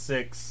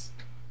 +6,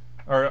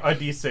 or a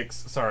d6,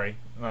 sorry,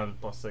 not a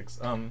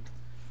 +6,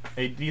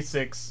 a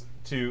d6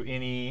 to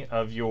any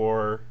of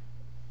your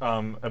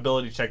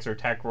ability checks or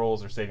attack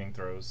rolls or saving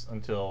throws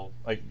until,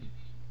 like,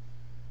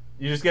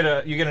 you get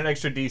an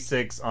extra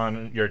d6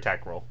 on your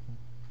attack roll.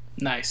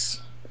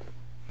 Nice.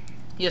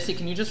 Yeah, see,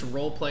 can you just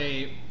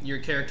roleplay your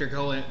character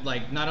going,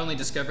 like, not only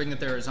discovering that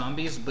there are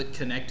zombies, but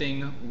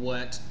connecting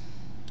what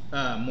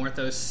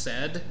Morthos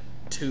said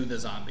to the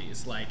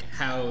zombies, like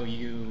how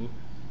you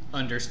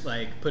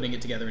putting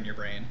it together in your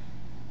brain.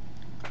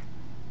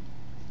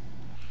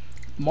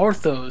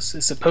 Morthos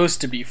is supposed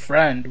to be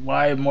friend.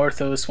 Why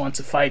Morthos wants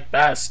to fight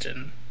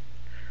Bastin?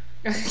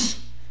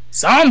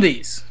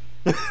 Zombies!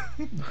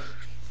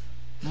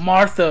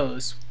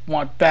 Morthos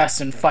want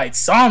Bastin fight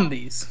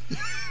zombies.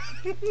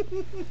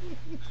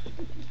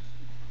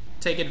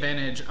 Take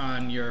advantage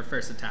on your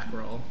first attack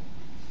roll.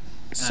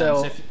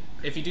 So,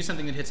 if you do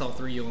something that hits all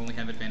three, you'll only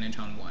have advantage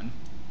on one.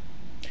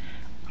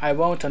 I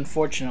won't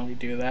unfortunately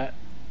do that,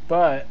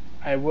 but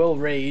I will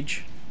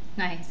rage,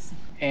 Nice.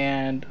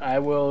 and I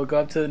will go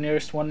up to the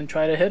nearest one and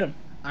try to hit him.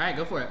 All right,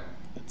 go for it.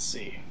 Let's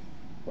see.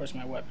 Where's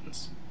my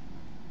weapons?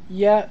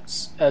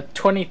 Yes, a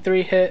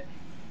 23 hit.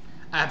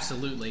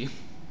 Absolutely.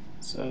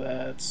 So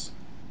that's...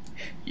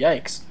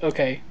 Yikes.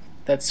 Okay.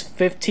 That's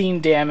 15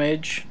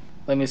 damage.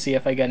 Let me see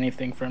if I get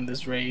anything from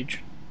this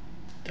rage.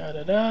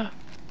 Da-da-da.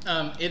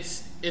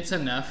 It's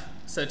enough.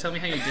 So tell me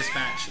how you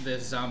dispatch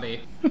this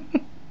zombie.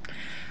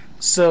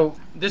 So...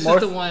 This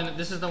is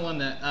the one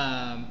that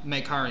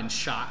Makarin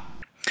shot.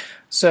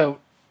 So...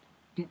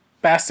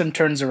 Bastum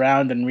turns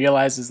around and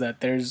realizes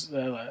that there's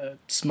a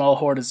small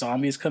horde of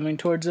zombies coming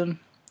towards him.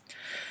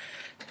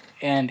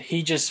 And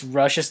he just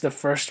rushes the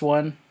first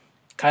one,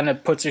 kind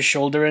of puts his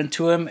shoulder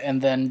into him,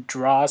 and then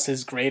draws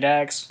his great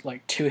axe,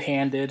 like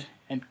two-handed,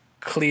 and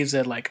cleaves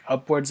it like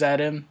upwards at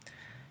him,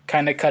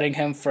 kind of cutting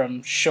him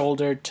from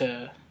shoulder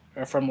to,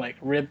 or from like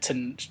rib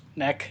to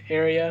neck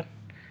area.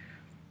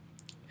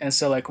 And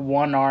so like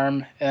one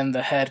arm and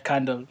the head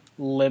kind of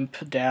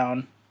limp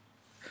down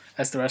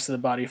as the rest of the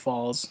body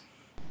falls.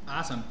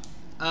 Awesome.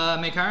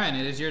 Makarin,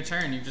 it is your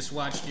turn. You've just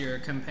watched your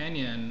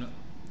companion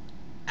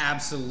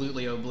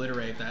absolutely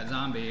obliterate that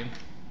zombie.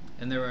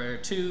 And there are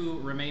two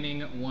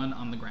remaining, one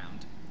on the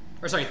ground.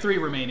 Or sorry, three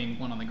remaining,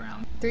 one on the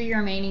ground. 3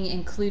 remaining,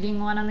 including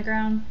one on the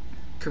ground.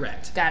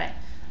 Correct. Got it.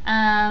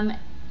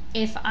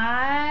 If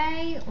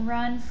I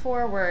run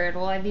forward,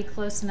 will I be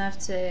close enough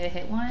to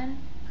hit one?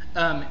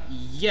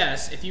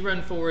 Yes, if you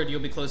run forward, you'll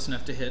be close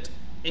enough to hit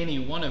any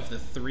one of the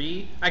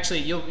three. Actually,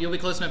 you'll be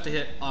close enough to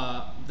hit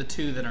the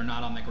two that are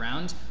not on the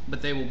ground,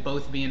 but they will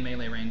both be in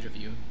melee range of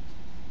you.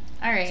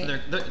 All right. So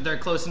they're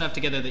close enough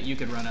together that you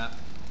could run up.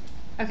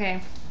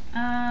 Okay.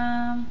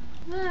 Why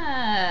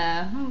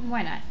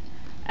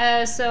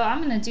not? So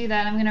I'm gonna do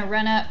that. I'm gonna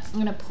run up. I'm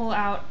gonna pull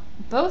out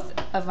both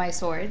of my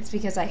swords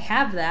because I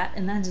have that,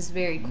 and that is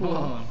very cool.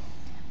 Whoa.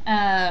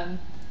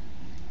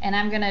 And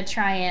I'm gonna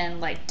try and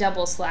like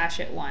double slash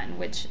at one,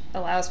 which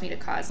allows me to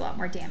cause a lot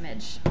more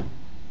damage.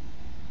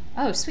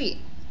 Oh, sweet.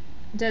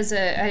 Does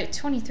a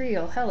 23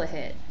 will hella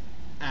hit?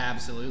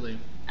 Absolutely.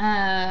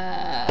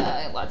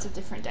 Lots of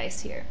different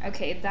dice here.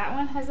 Okay, that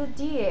one has a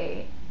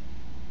D8.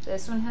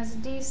 This one has a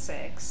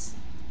D6.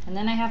 And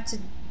then I have to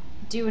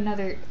do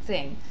another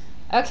thing.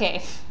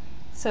 Okay,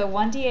 so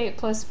 1D8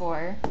 plus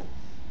 4.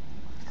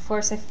 Of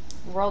course, I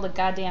rolled a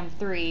goddamn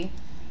 3.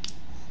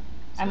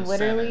 I'm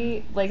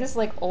literally, like, this is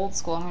like old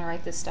school. I'm gonna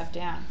write this stuff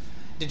down.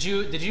 Did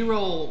you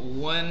roll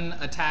one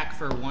attack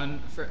for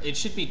it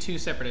should be two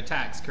separate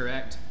attacks,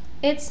 correct?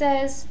 It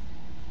says...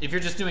 If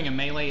you're just doing a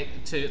melee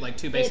to like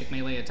two basic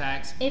melee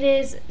attacks. It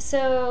is,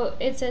 so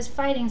it says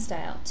fighting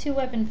style, 2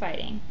 weapon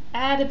fighting.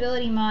 Add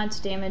ability mod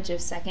to damage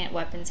of second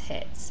weapon's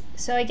hits.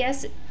 So I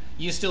guess...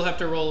 You still have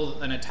to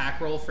roll an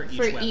attack roll for each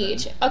weapon.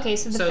 Okay,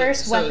 so the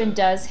first weapon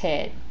does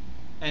hit.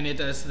 And it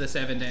does the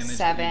 7 damage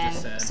that you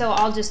just said. So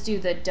I'll just do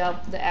the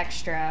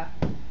extra.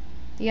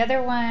 The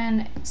other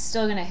one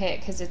still gonna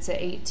hit because it's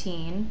a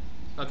 18.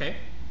 Okay.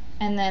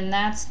 And then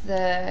that's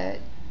the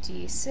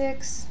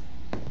D6.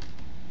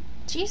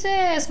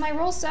 Jesus, my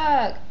rolls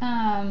suck.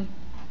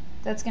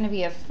 That's gonna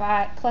be a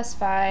 5 plus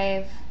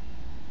 5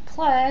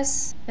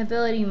 plus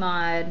ability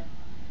mod.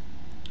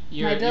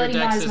 My ability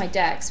mod is my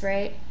dex,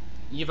 right?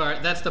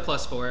 That's the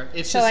plus 4.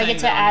 It's so just I get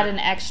to add an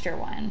extra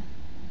one.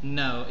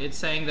 No, it's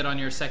saying that on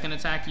your second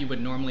attack you would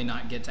normally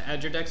not get to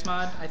add your dex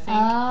mod, I think,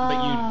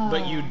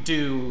 but you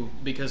do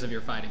because of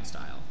your fighting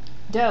style.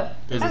 Dope.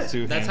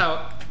 That's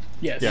how.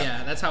 Yes.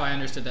 Yeah, that's how I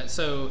understood that.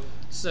 So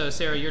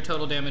Sarah, your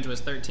total damage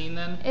was 13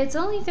 then? It's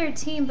only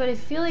 13, but I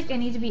feel like I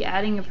need to be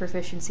adding a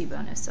proficiency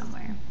bonus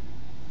somewhere.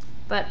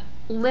 But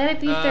let it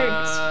be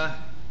 13.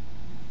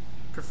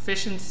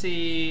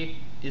 Proficiency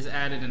is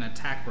added in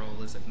attack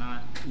roll, is it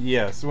not?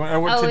 Yes.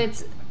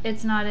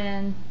 It's not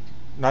in.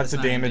 Not to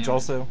damage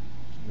also?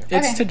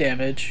 It's to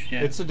damage.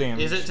 Yeah. It's to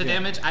damage. Is it to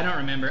damage? I don't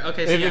remember.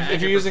 Okay, so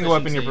if you're using a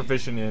weapon you're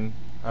proficient in,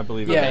 I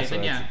believe. Okay,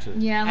 then yeah.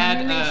 Yeah, let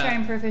me make sure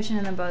I'm proficient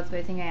in them both, but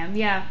I think I am.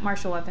 Yeah,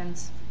 martial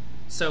weapons.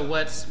 So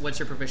what's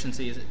your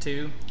proficiency? Is it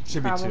 2?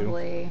 Should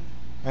Probably.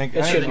 be 2. I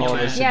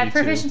think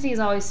proficiency is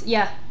always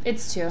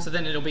it's 2. So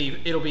then you'll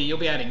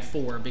be adding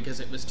 4 because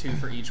it was 2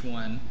 for each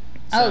one.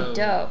 So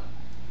dope.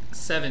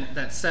 7.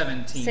 That's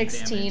 17.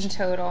 16 damage.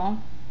 Total.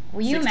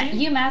 Well,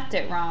 you mathed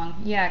it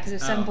wrong. Yeah, because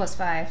it's 7 plus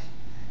 5.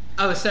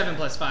 Oh, 7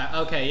 plus 5.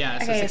 Okay, yeah.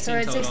 So okay, 16 so we're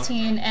at total.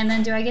 16, and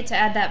then do I get to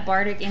add that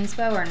bardic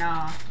inspo or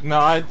no? No,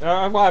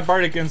 I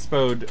bardic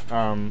inspod'd.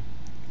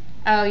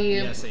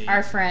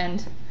 Our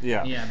friend.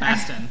 Yeah. Yeah,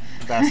 Baston.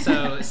 Baston.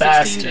 So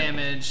 16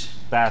 damage.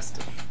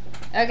 Baston.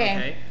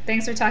 Okay.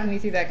 Thanks for talking me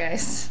through that,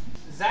 guys.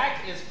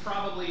 Zach is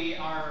probably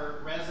our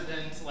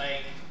resident,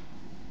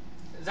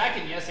 Zach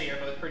and Yessie are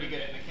both pretty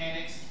good at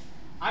mechanics.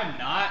 I'm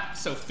not,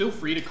 so feel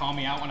free to call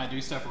me out when I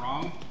do stuff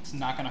wrong. It's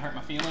not going to hurt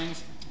my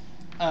feelings.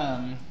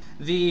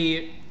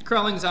 The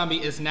crawling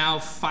zombie is now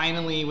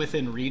finally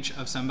within reach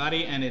of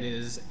somebody, and it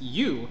is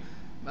you,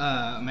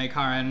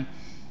 Makarin.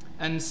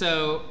 And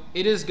so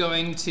it is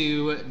going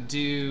to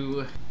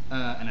do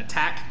an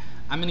attack.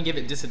 I'm going to give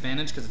it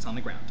disadvantage because it's on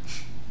the ground.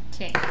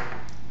 Okay.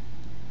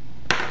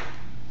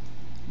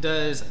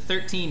 Does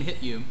 13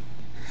 hit you?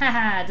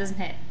 Haha, it doesn't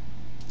hit.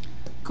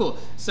 Cool.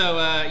 So,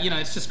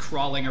 it's just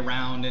crawling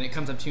around, and it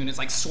comes up to you, and it's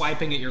like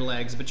swiping at your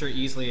legs, but you're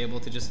easily able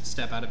to just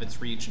step out of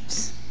its reach.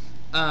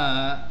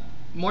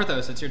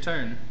 Morthos, it's your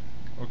turn.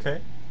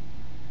 Okay.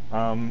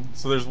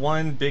 So there's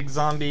one big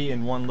zombie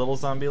and one little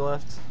zombie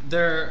left.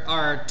 There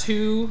are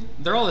two.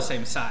 They're all the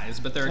same size,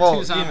 but there are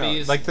two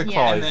zombies. like the Yeah,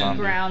 crawly and then zombie.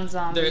 ground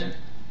zombie.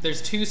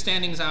 There's two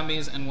standing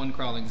zombies and one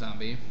crawling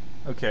zombie.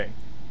 Okay.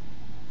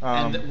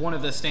 And one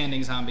of the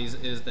standing zombies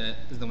is the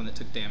one that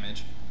took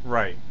damage.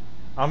 Right.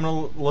 I'm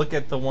gonna look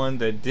at the one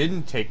that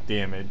didn't take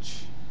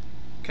damage,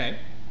 Okay.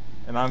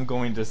 and I'm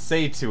going to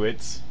say to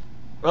it,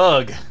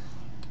 "Ugh,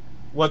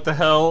 what the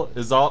hell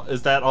is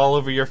that all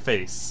over your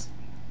face?"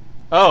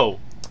 Oh,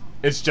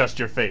 it's just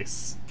your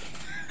face.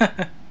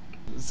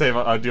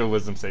 I'll do a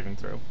wisdom saving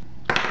throw.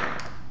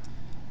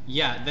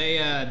 Yeah, they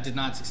did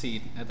not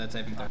succeed at that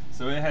saving throw.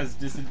 So it has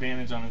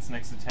disadvantage on its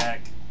next attack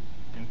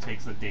and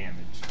takes a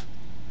damage.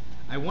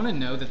 I want to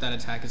know that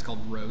attack is called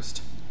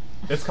Roast.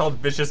 It's called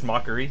Vicious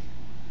Mockery.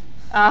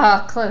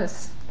 Ah,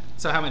 close.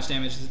 So how much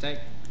damage does it take?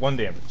 1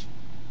 damage.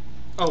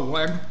 Oh,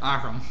 what?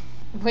 Ahram.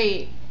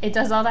 Wait, it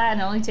does all that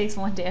and only takes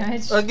 1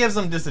 damage? Well, it gives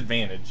them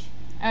disadvantage.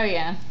 Oh,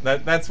 yeah.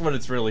 That's what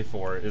it's really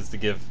for, is to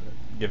give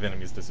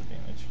enemies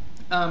disadvantage.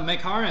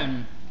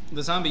 Mekarin,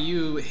 the zombie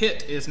you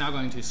hit is now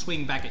going to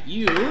swing back at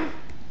you.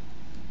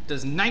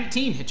 Does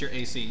 19 hit your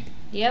AC?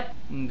 Yep.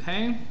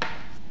 Okay.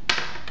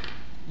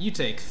 You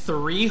take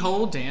 3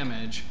 whole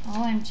damage.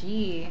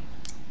 OMG.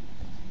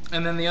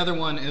 And then the other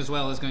one as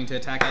well is going to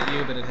attack at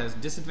you, but it has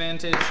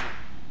disadvantage.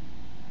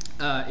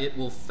 It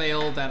will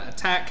fail that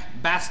attack.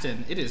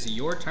 Baston, it is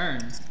your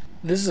turn.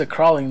 This is a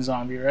crawling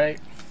zombie, right?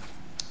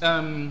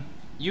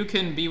 You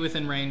can be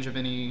within range of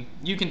any...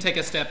 You can take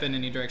a step in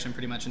any direction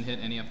pretty much and hit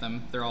any of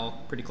them. They're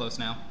all pretty close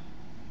now.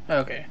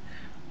 Okay.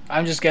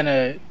 I'm just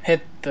gonna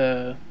hit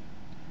the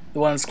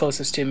one that's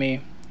closest to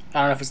me. I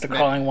don't know if it's the Right.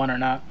 crawling one or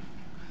not.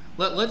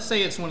 Let's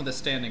say it's one of the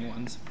standing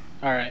ones.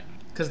 Alright,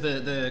 Because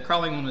the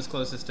crawling one was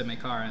closest to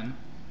Mekarin.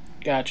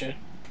 gotcha.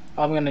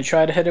 I'm gonna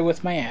try to hit it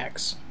with my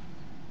axe.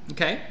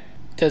 Okay.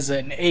 Does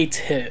an 8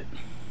 hit?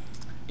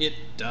 It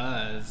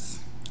does.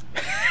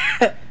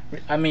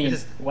 I mean, It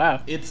is-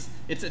 wow. It's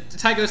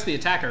Tygo's the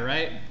attacker,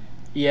 right?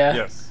 Yeah.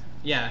 Yes.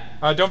 Yeah.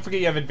 Don't forget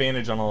you have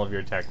advantage on all of your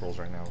attack rolls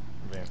right now.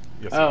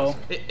 Yes, Oh,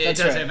 It That's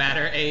doesn't right.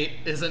 matter. 8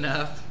 is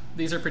enough.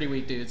 These are pretty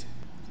weak dudes.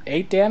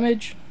 8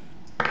 damage?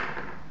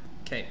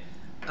 Okay.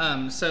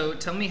 So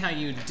tell me how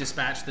you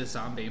dispatch this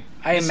zombie.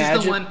 I This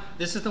imagine-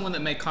 This is the one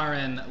that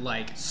Mekarin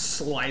like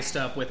sliced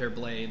up with her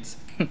blades.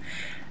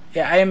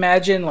 Yeah, I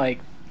imagine, like,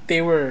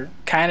 they were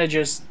kind of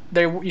just...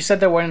 You said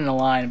they weren't in a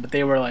line, but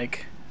they were,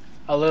 like,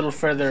 a little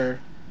further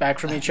back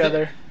from each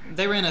other.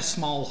 They were in a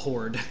small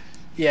horde.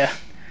 Yeah.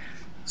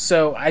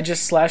 So I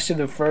just slashed through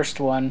the first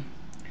one.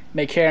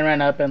 Karen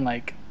ran up and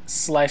like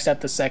sliced up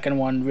the second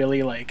one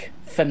really like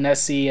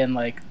finessey and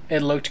like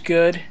it looked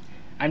good.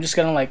 I'm just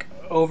gonna like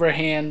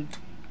overhand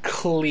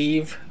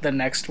cleave the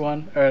next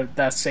one or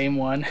that same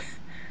one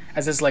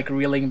as it's like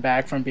reeling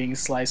back from being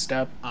sliced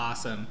up.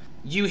 Awesome.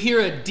 You hear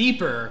a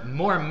deeper,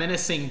 more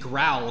menacing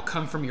growl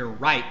come from your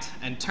right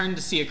and turn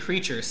to see a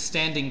creature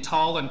standing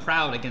tall and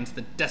proud against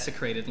the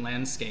desecrated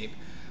landscape.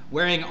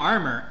 Wearing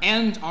armor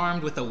and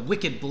armed with a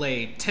wicked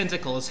blade,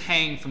 tentacles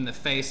hang from the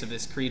face of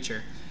this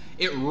creature.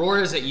 It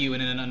roars at you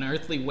in an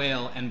unearthly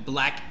wail, and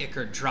black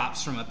ichor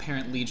drops from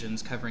apparent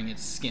legions covering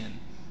its skin.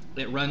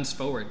 It runs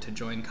forward to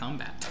join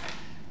combat.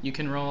 You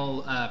can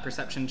roll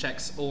perception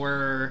checks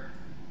or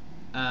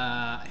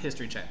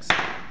history checks.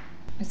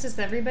 Is this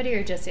everybody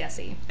or just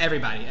Yessie?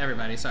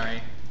 Everybody,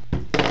 sorry.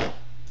 Let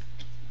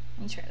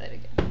me try that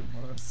again.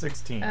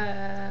 16.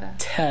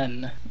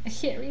 10. I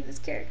can't read this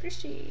character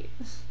sheet.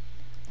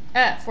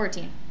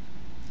 14.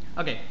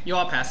 Okay, you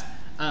all pass.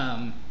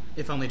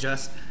 If only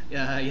just.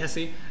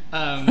 Yessie.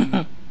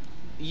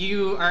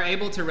 You are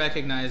able to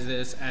recognize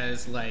this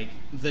as, like,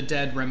 the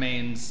dead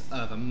remains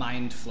of a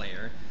mind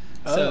flayer.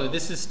 So Oh.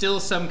 this is still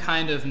some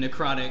kind of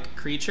necrotic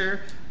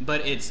creature,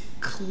 but it's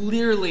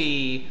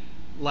clearly,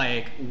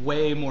 like,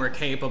 way more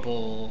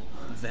capable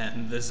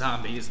than the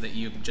zombies that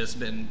you've just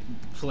been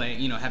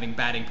playing, having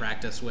batting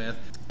practice with.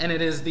 And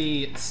it is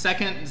the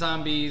second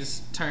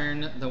zombie's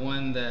turn, the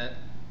one that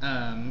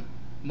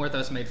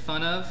Morthos made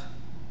fun of.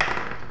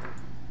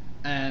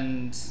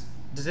 And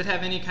does it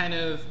have any kind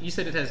of... You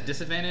said it has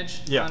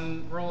disadvantage Yeah.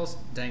 on rolls?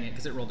 Dang it,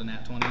 because it rolled a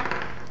nat 20.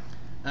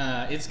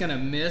 It's going to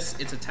miss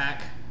its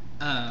attack.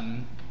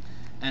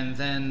 And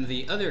then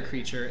the other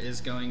creature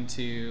is going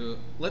to...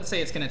 Let's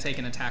say it's going to take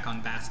an attack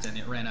on Baston.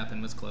 It ran up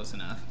and was close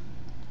enough.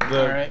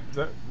 Alright.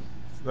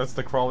 That's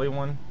the crawly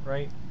one,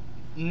 right?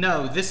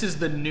 No, this is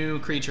the new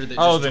creature that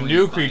Oh, just the joined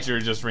new fight. creature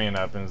just ran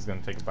up and is going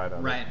to take a bite out of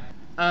it.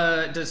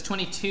 Right. Does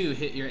 22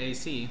 hit your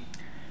AC?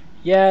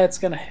 Yeah, it's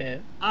gonna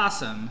hit.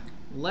 Awesome.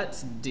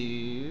 Let's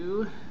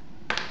do...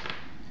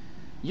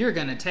 You're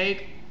gonna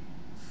take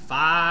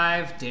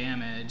 5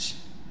 damage.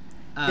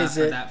 Is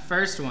For it- that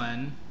first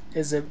one,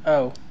 Is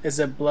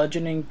it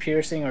bludgeoning,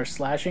 piercing, or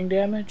slashing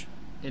damage?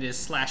 it is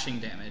slashing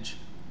damage.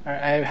 I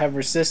have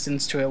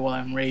resistance to it while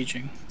I'm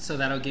raging. So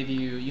that'll give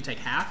you take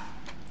half?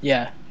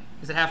 Yeah,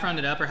 Is it half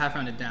rounded up or half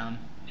rounded down?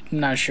 I'm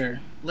not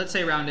sure. Let's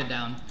say rounded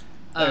down.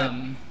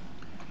 Okay.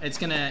 It's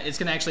gonna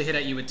actually hit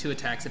at you with 2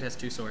 attacks. It has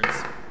 2 swords.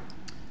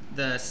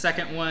 The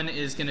second one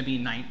is gonna be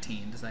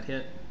 19. Does that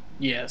hit?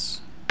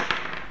 Yes.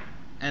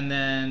 And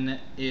then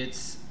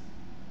it's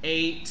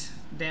 8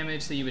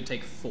 damage, so you would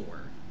take 4.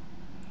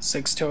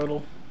 6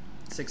 total.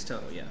 6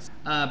 total, yes.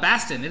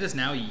 Bastin, it is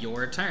now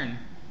your turn.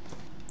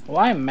 Well,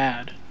 I'm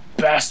mad.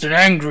 Bastin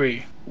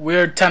angry.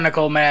 Weird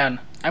tentacle man.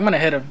 I'm gonna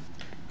hit him.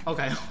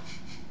 Okay.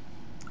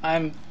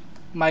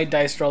 My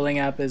dice rolling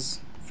app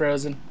is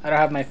frozen. I don't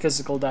have my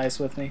physical dice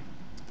with me.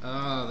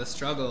 Oh, the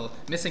struggle.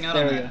 Missing out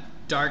There on we that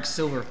dark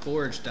silver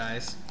forge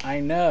dice. I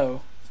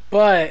know.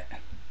 But,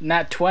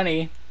 not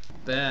 20.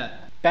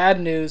 Bet. Bad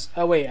news.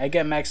 Oh wait, I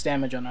get max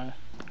damage on a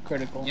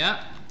critical. Yep.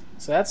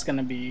 So that's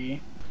gonna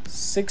be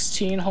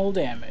 16 whole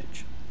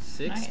damage.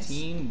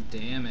 16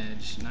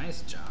 damage.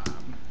 Nice job.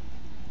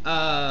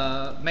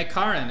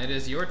 Makarin, it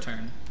is your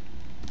turn.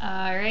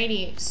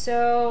 Alrighty,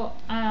 so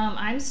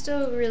I'm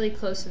still really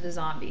close to the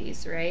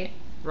zombies, right?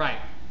 Right.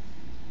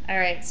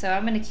 Alright, so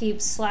I'm gonna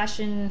keep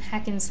slashing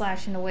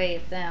away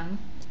at them.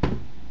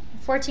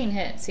 14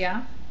 hits,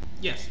 yeah?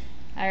 Yes.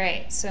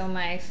 Alright, so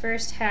my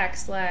first hack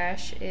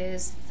slash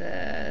is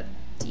the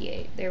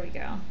D8. There we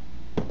go.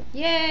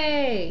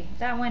 Yay!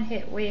 That one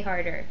hit way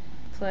harder.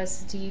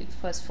 Plus D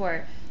plus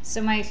 4.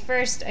 So my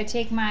first, I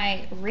take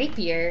my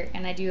rapier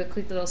and I do a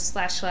quick little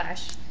slash,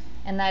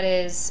 and that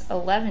is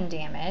 11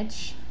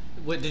 damage.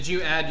 What, did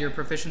you add your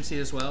proficiency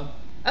as well?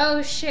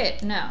 Oh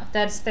shit, no.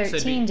 That's So it'd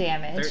 13 be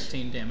damage.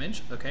 13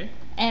 damage, okay.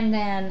 And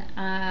then,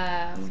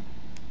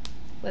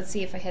 let's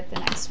see if I hit the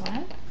next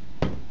one.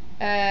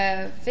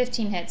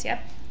 15 hits,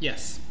 yep.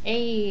 Yes.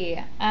 Okay,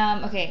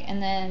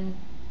 and then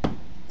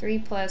 3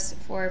 plus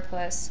 4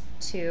 plus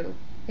 2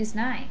 is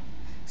 9.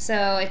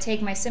 So I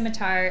take my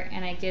scimitar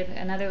and I give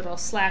another little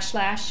slash,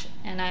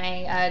 and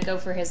I go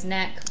for his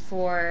neck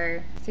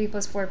for 3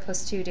 plus 4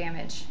 plus 2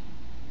 damage.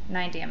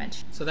 9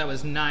 damage. So that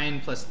was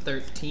 9 plus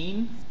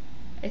 13.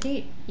 I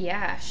think,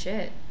 yeah,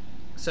 shit.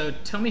 So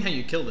tell me how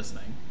you kill this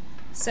thing.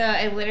 So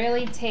I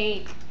literally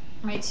take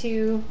my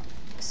 2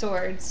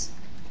 swords.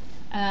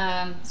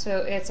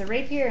 So it's a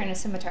rapier and a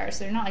scimitar,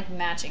 so they're not like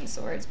matching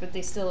swords, but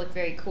they still look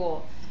very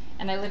cool.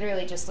 And I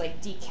literally just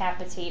like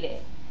decapitate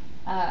it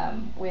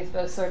with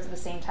both swords at the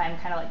same time,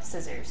 kind of like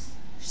scissors.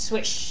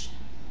 Swish.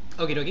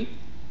 Okie dokie.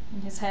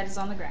 And his head is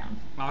on the ground.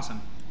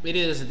 Awesome. It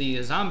is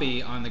the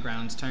zombie on the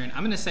ground's turn.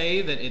 I'm going to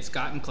say that it's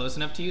gotten close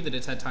enough to you that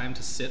it's had time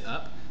to sit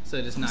up, so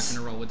it is not going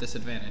to roll with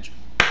disadvantage.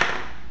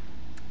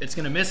 It's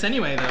going to miss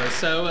anyway, though,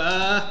 so,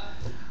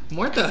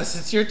 Morthos,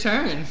 it's your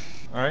turn.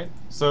 Alright,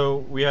 so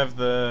we have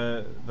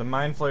the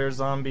Mind Flayer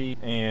zombie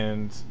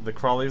and the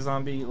Crawly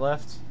zombie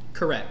left.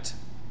 Correct.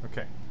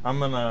 Okay. I'm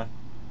gonna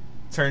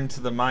turn to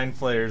the Mind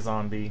Flayer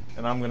zombie,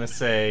 and I'm gonna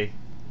say,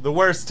 the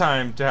worst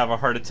time to have a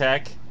heart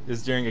attack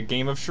is during a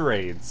game of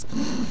charades.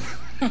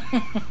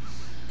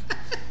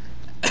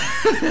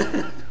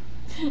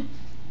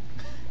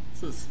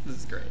 This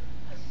is great.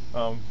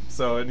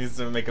 So it needs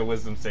to make a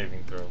wisdom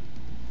saving throw.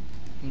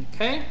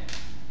 Okay.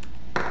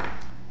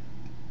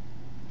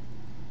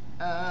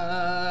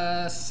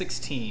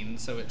 16,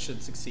 so it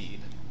should succeed.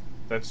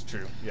 That's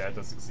true. Yeah, it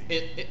does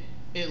succeed.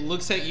 It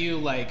looks at you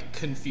like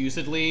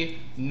confusedly,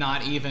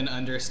 not even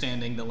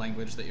understanding the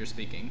language that you're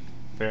speaking.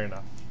 Fair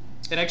enough.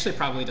 It actually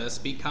probably does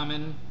speak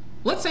common.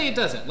 Let's say it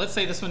doesn't. Let's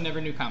say this one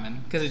never knew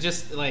common, because it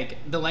just, like,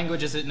 the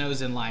languages it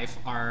knows in life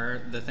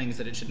are the things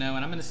that it should know,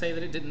 and I'm going to say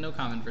that it didn't know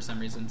common for some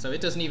reason, so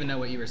it doesn't even know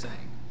what you were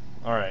saying.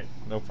 Alright,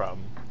 no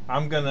problem.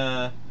 I'm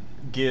gonna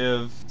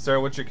give... Sarah,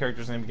 what's your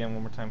character's name again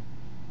one more time?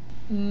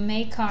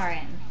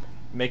 Makarin.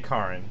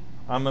 Makarin.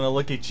 I'm gonna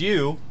look at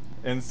you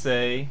and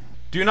say,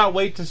 do not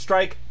wait to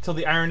strike till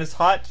the iron is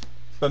hot,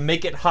 but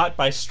make it hot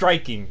by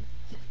striking.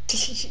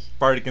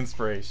 Bardic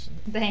Inspiration.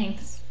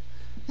 Thanks.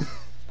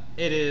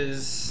 It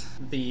is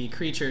the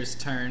creature's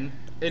turn.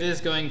 It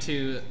is going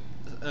to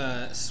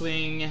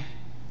swing.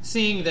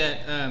 Seeing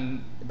that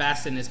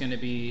Bastin is going to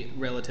be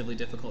relatively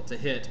difficult to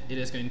hit, it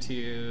is going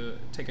to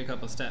take a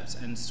couple steps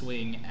and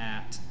swing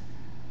at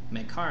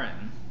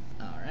Makarin.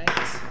 Alright.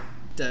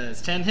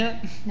 Does 10 hit?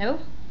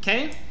 Nope.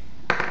 Okay.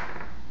 How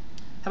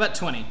about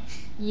 20?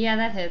 Yeah,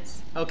 that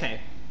hits. Okay.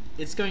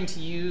 It's going to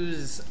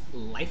use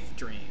Life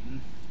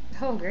Drain.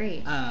 Oh,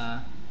 great.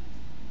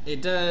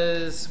 It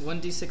does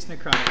 1d6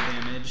 necrotic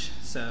damage,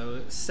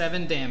 so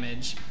 7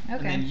 damage. Okay.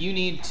 And then you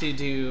need to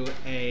do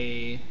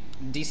a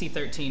DC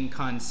 13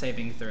 con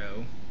saving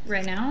throw.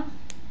 Right now?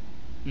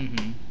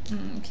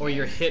 Mm-hmm. Okay. Or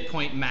your hit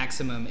point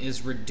maximum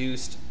is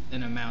reduced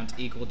an amount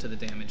equal to the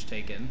damage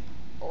taken.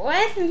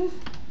 What?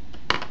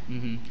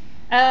 Mm-hmm.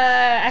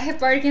 I have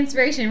Bardic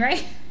Inspiration,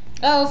 right?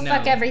 Oh,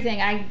 fuck No.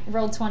 everything. I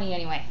rolled 20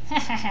 anyway.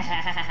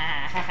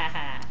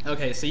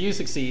 Okay, so you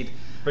succeed.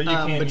 But you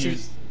can but you-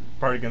 use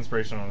Bardic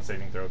Inspiration on a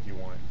saving throw if you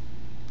want.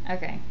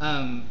 Okay.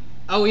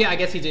 Oh yeah, I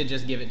guess he did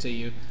just give it to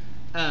you.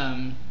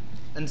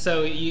 And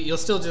so you'll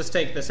still just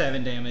take the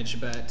 7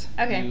 damage, but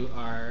Okay. you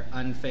are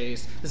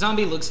unfazed. The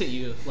zombie looks at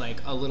you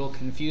like a little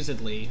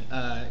confusedly,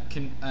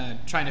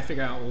 trying to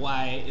figure out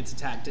why its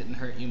attack didn't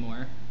hurt you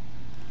more.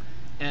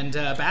 And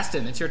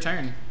Bastin, it's your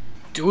turn.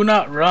 Do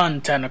not run,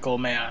 Tentacle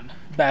Man,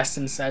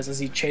 Bastin says as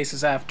he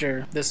chases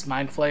after this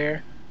Mind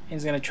Flayer.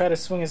 He's going to try to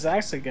swing his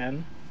axe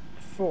again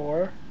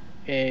for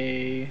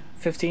a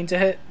 15 to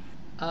hit.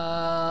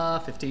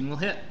 15 will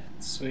hit.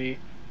 Sweet.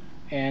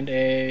 And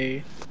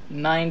a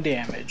 9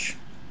 damage.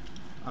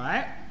 All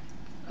right.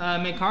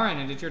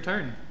 Mekarin, it's your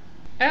turn.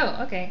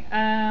 Oh, okay.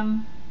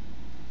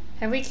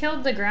 Have we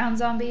killed the ground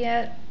zombie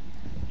yet?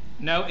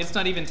 No, it's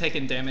not even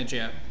taken damage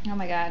yet, Oh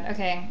my god.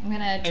 Okay, I'm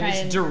gonna try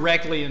and it's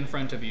directly in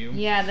front of you.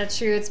 Yeah, that's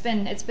true. It's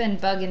been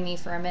bugging me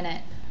for a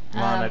minute.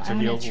 Line at your I'm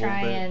gonna heels a little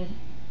try bit. and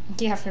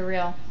yeah, for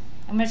real.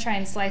 I'm gonna try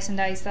and slice and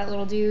dice that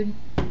little dude.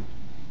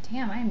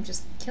 Damn, I'm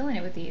just killing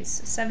it with these.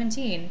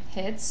 17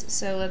 hits.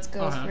 So let's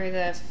go for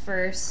the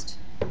first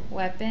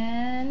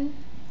weapon.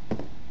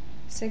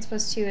 6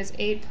 plus 2 is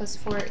 8 plus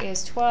 4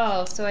 is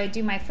 12. So I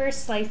do my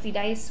first slicey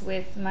dice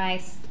with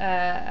my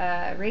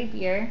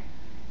rapier.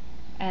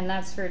 And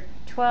that's for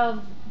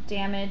 12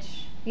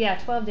 damage. Yeah,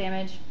 12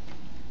 damage.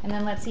 And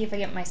then let's see if I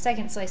get my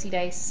second slicey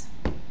dice.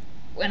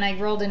 When I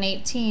rolled an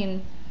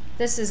 18,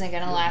 this isn't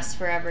going to last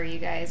forever, you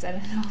guys. I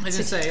don't know what I to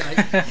just do. say,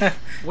 like,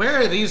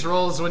 where are these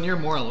rolls when you're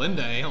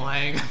Morlinde?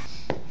 Like,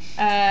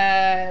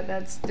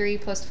 That's 3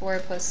 plus 4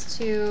 plus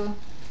 2.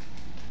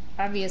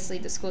 Obviously,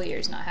 the school year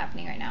is not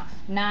happening right now.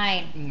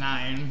 9.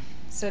 9.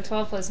 So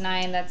 12 plus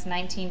 9, that's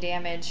 19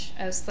 damage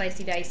of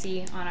slicey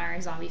dicey on our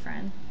zombie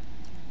friend.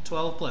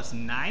 12 plus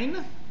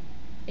 9?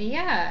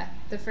 Yeah,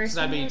 the first So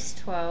that'd one be- was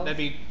 12. That'd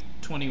be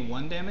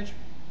 21 damage?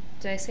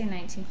 Did I say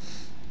 19?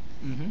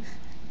 Mm-hmm.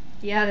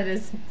 Yeah, that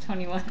is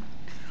 21.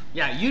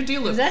 Yeah, you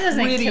deal a That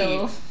doesn't pretty...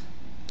 kill.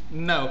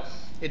 No,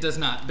 it does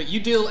not. But you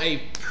deal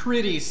a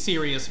pretty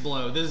serious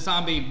blow. This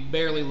zombie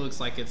barely looks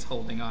like it's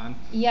holding on.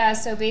 Yeah,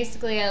 so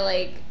basically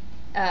I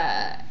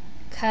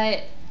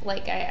cut,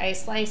 I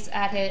slice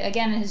at it,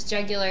 again, his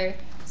jugular,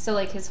 so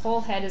his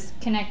whole head is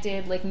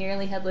connected,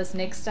 nearly headless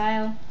Nick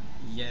style.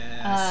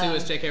 Yeah, Sue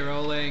is J.K.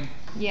 Rowling.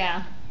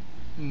 Yeah.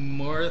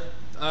 No,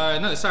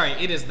 sorry,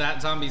 it is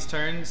that zombie's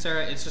turn,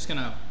 Sarah. It's just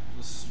gonna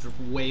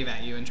wave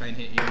at you and try and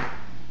hit you.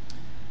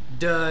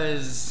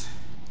 Does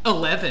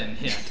 11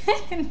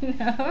 hit?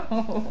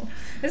 No.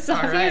 This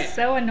zombie Alright. is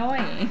so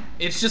annoying.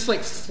 It's just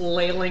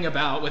flailing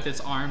about with its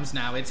arms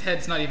now. Its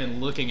head's not even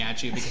looking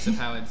at you because of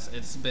how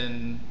it's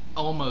been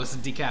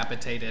almost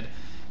decapitated.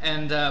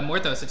 And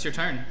Morthos, it's your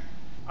turn.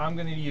 I'm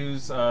going to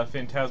use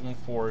Phantasmal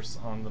Force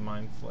on the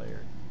Mind Flayer.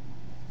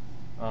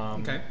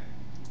 Okay.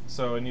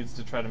 So it needs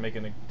to try to make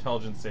an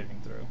intelligence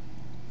saving throw.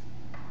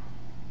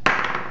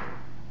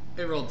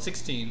 It rolled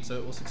 16, so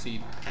it will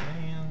succeed.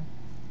 Man,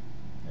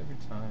 every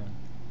time.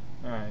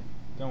 Alright,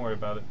 don't worry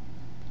about it.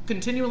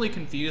 Continually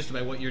confused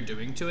by what you're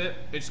doing to it,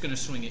 it's going to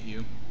swing at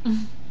you.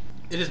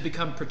 It has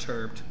become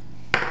perturbed.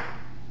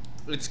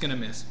 It's going to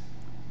miss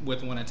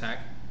with one attack.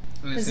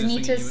 And it's Does it gonna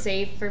need swing to at you.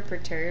 save for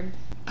perturb?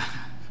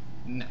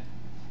 No.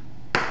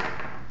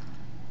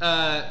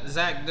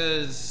 Zach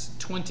does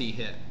 20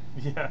 hit.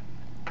 Yeah.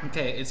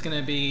 Okay, it's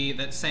gonna be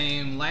that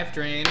same life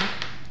drain.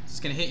 It's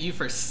gonna hit you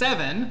for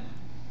 7,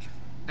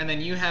 and then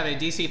you have a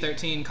DC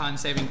 13 con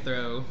saving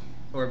throw,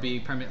 or be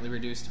permanently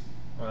reduced.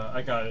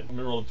 I got it. I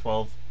rolled a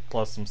 12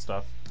 plus some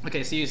stuff.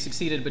 Okay, so you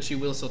succeeded, but you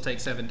will still take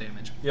 7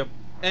 damage. Yep.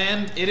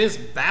 And it is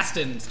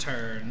Bastin's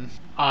turn.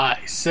 I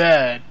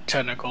said,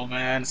 Tentacle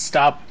Man,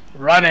 stop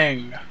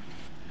running.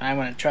 I'm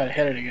going to try to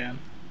hit it again.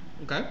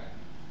 Okay.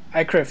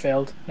 I crit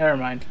failed. Never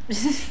mind.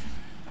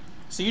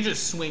 So you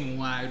just swing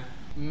wide.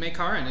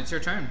 Mekarin, it's your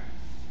turn.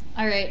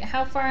 Alright,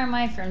 how far am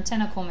I from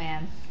Tentacle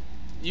Man?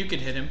 You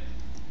could hit him.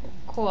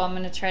 Cool, I'm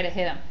gonna try to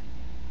hit him.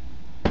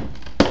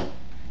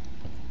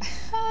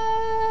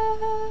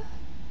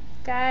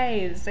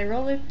 Guys, I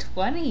rolled a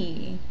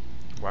 20.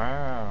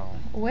 Wow.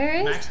 Where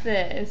is Max-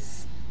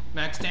 this?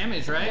 Max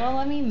damage, right? Well,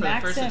 let me For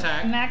max the first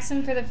attack.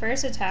 him for the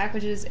first attack,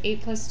 which is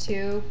 8 plus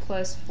 2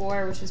 plus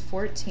 4, which is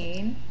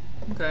 14.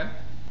 Okay.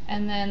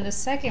 And then the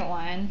second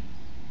one.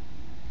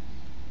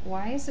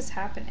 Why is this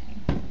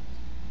happening?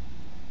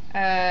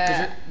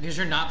 Because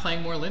you're not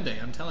playing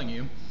Morlinde, I'm telling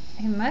you.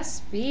 It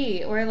must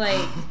be. Or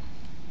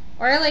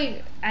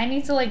I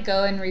need to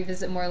go and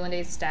revisit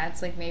Morlande's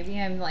stats. Maybe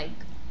I'm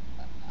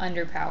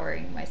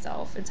underpowering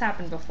myself. It's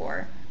happened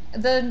before.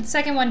 The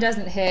second one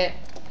doesn't hit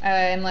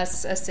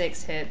unless a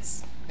 6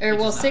 hits. Or It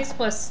well, does 6 not.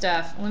 plus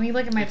stuff. Let me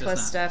look at my It does plus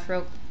not. stuff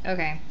real.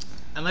 Okay,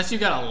 Unless you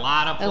got a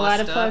lot of plus a lot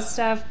stuff. of plus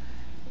stuff.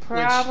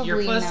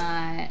 Probably plus-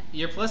 not.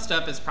 Your plus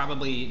stuff is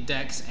probably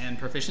Dex and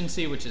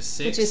Proficiency, which is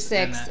 6. Which is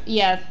 6. And that,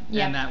 Yeah. and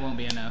Yep. that won't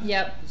be enough.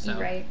 Yep. So,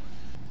 You're right.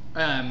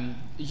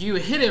 You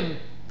hit him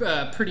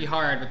pretty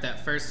hard with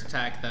that first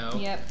attack, though.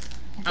 Yep.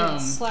 I did Um,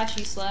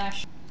 slashy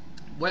slash.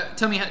 What?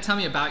 Tell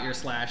me about your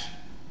slash.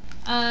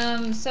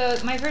 So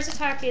my first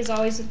attack is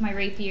always with my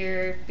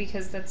rapier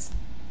because that's,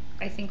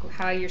 I think,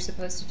 how you're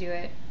supposed to do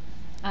it.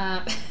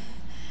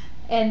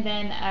 And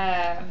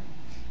then,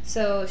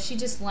 so she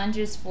just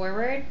lunges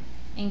forward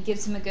and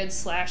gives him a good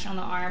slash on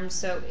the arm.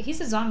 So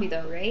he's a zombie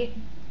though, right?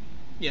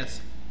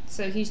 Yes.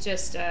 So he's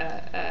just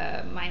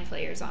a mind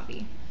flayer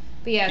zombie.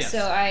 But yeah, Yes.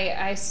 so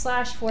I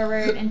slash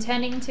forward,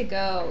 intending to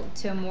go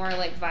to a more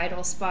like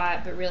vital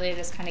spot, but really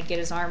just kind of get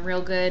his arm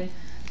real good.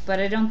 But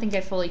I don't think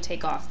I fully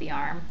take off the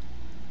arm.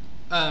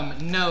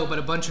 No, but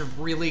a bunch of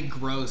really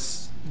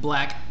gross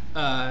black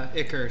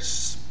ichor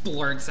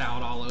splurts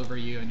out all over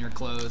you and your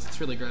clothes. It's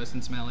really gross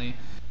and smelly.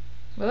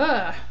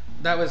 Ugh.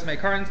 That was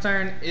Makarin's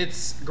turn.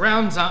 It's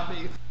ground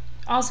zombie.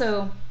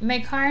 Also,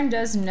 Makarin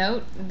does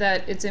note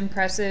that it's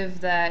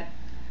impressive that,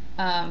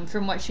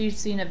 from what she's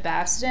seen of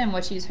Bastion and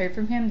what she's heard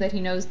from him, that he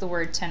knows the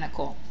word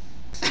tentacle.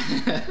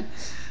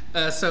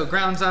 So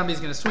ground zombie's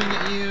gonna swing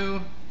at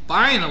you.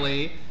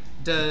 Finally,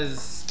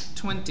 does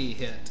 20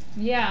 hit?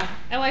 Yeah.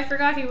 Oh, I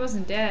forgot he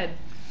wasn't dead.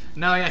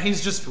 No, yeah,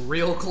 he's just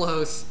real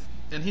close,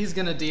 and he's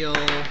gonna deal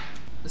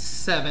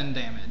 7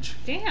 damage.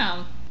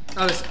 Damn.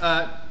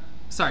 Oh,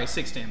 sorry,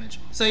 6 damage.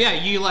 So yeah,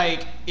 you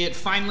like it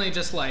finally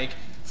just like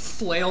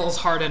flails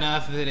hard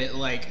enough that it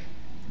like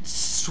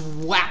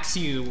swats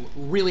you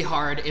really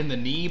hard in the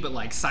knee, but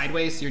like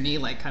sideways. So your knee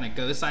like kind of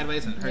goes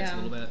sideways and it hurts Yeah. a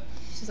little bit.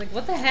 She's like,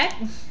 what the heck?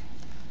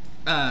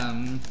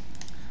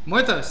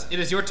 Morthos, it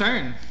is your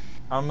turn.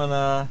 I'm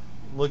gonna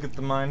look at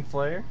the Mind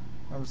Flayer.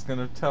 I'm just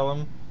gonna tell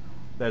him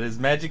that his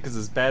magic is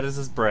as bad as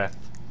his breath.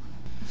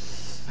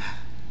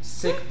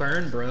 Sick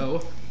burn,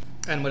 bro.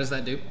 And what does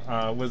that do?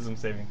 Wisdom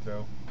saving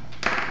throw.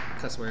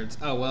 Cuss words.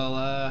 Oh,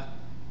 well,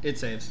 it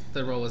saves.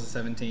 The roll was a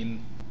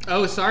 17.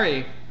 Oh,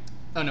 sorry.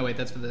 Oh, no, wait,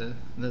 that's for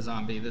the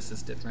zombie. This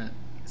is different.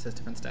 It says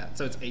different stat.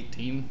 So it's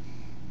 18.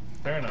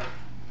 Fair enough.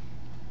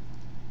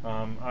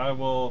 I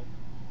will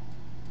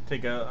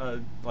take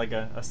a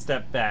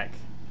step back,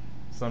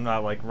 so I'm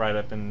not like right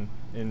up in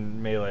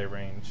melee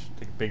range.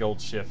 Take a big old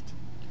shift.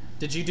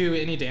 Did you do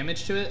any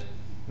damage to it?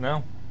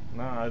 No,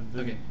 I didn't.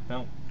 Okay.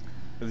 No,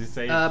 because he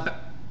saved.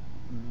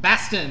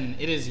 Baston,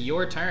 it is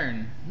your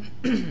turn.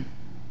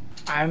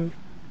 I'm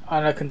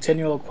on a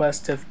continual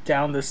quest to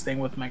down this thing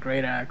with my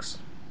great axe.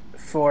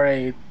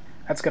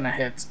 That's gonna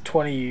hit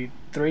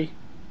 23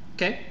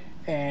 Okay.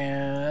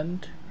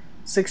 and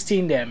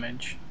 16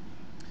 damage.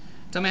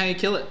 Tell me how you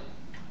kill it.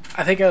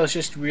 I think I was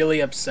just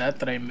really upset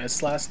that I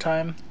missed last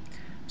time,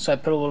 so I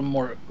put a little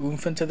more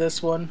oomph into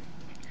this one,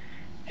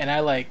 and I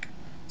like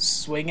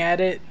swing at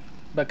it,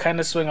 but kind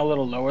of swing a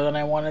little lower than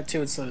I wanted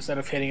to. So instead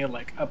of hitting it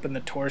like up in the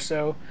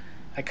torso,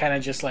 I kind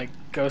of just like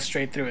go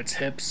straight through its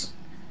hips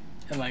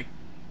and like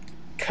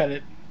cut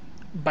it,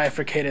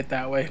 bifurcate it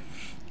that way.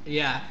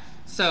 Yeah.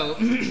 So,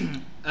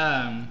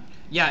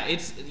 yeah,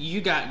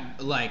 you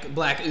got like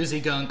black oozy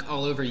gunk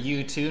all over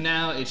you too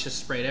now. It's just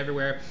sprayed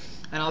everywhere.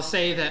 And I'll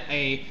say that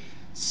a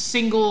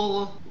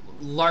single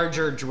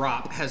larger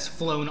drop has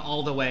flown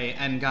all the way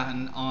and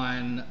gotten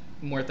on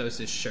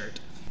Morthos' shirt.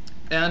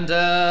 And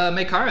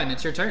Makarin,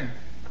 it's your turn.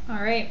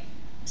 All right.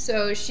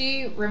 So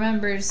she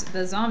remembers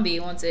the zombie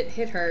once it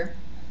hit her.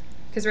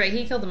 Because, right,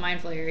 he killed the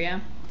mind flayer, yeah?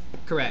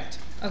 Correct.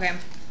 Okay.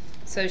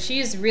 So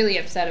she's really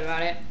upset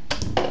about it.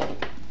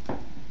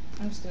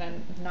 I'm just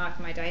going to knock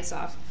my dice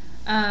off.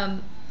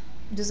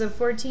 Does a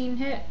 14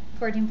 hit?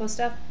 14 plus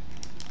stuff?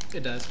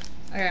 It does.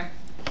 Okay.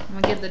 I'm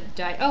going to give the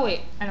die. Oh,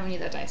 wait. I don't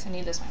need that dice. I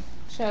need this one.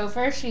 So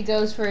first she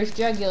goes for his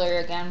jugular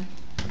again.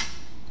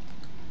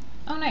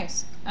 Oh,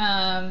 nice.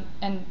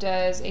 And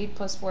does 8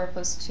 plus 4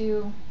 plus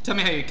 2. Tell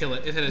me how you kill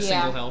it. It hit a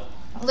single health.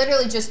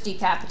 Literally just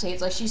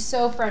decapitates. Like, she's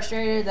so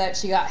frustrated that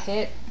she got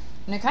hit.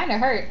 And it kind of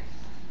hurt.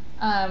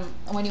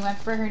 When he went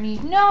for her knee.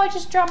 No, I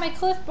just dropped my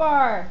Cliff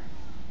Bar.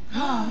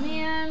 Oh,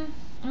 man.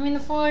 I mean, the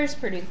floor's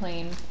pretty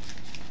clean.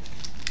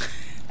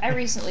 I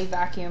recently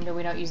vacuumed and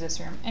we don't use this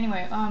room.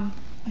 Anyway,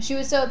 she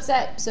was so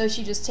upset, so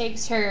she just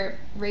takes her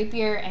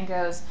rapier and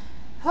goes,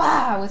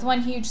 with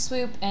one huge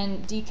swoop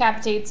and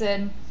decapitates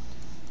him.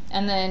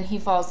 And then he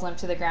falls limp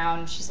to the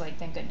ground. She's like,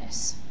 thank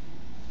goodness.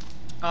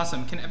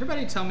 Awesome. Can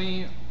everybody tell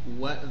me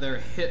what their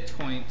hit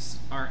points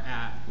are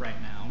at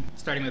right now?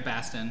 Starting with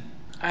Baston.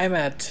 I'm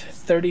at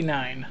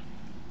 39.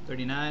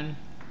 39.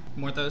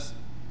 Morthos.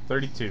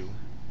 32.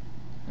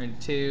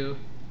 32.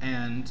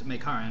 And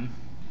Makarin.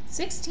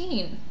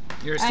 16.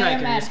 You're a I am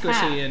striker. You're at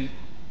squishy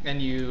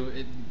and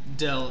you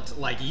dealt,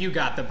 like, you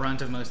got the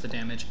brunt of most of the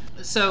damage.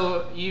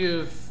 So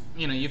you've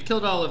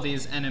killed all of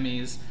these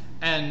enemies,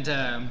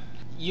 and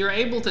you're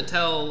able to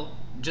tell,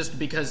 just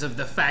because of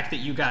the fact that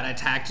you got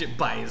attacked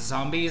by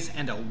zombies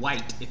and a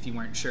white, if you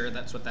weren't sure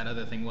that's what that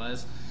other thing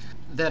was,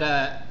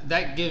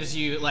 that gives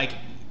you, like,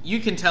 you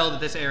can tell that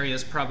this area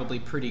is probably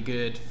pretty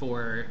good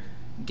for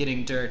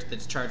getting dirt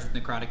that's charged with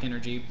necrotic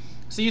energy.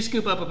 So you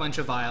scoop up a bunch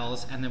of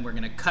vials, and then we're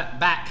going to cut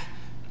back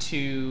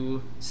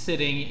to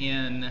sitting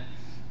in...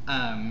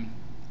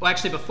 well,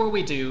 actually, before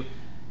we do,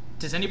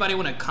 does anybody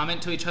want to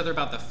comment to each other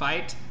about the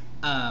fight?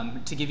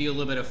 To give you a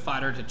little bit of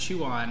fodder to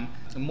chew on,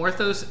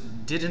 Morthos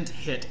didn't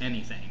hit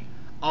anything.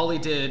 All he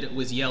did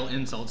was yell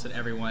insults at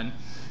everyone.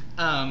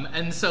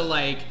 And so,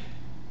 like,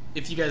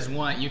 if you guys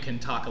want, you can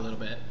talk a little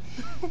bit.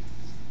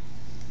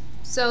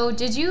 So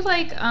did you,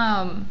 like,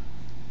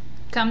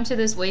 come to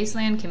this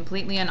wasteland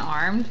completely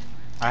unarmed?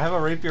 I have a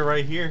rapier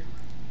right here.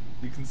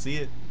 You can see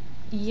it.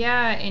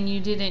 Yeah, and you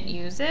didn't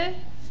use it?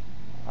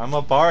 I'm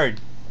a bard.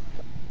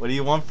 What do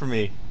you want from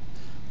me?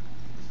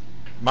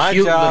 My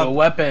Cute little job.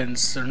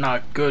 weapons are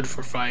not good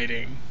for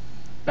fighting.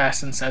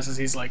 Baston says as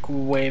he's like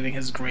waving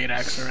his great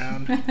axe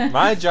around.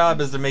 My job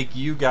is to make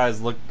you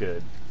guys look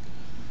good.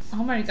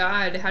 Oh my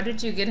god, how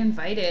did you get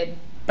invited?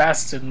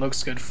 Baston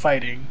looks good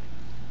fighting.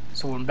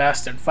 So when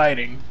Baston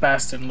fighting,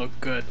 Baston look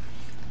good.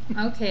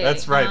 Okay.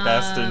 That's right,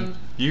 Baston.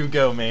 You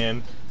go,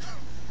 man.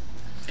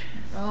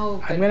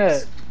 Oh, I'm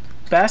goodness. gonna...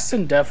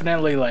 Baston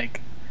definitely,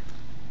 like,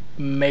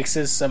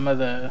 mixes some of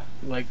the,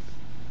 like,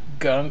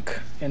 gunk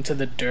into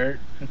the dirt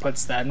and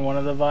puts that in one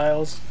of the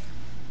vials.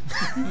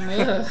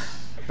 Ugh.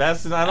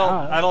 Baston,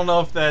 I don't know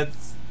if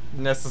that's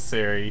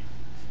necessary,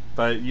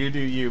 but you do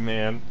you,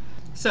 man.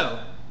 So,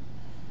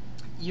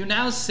 you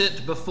now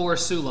sit before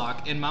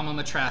Sulak in Mama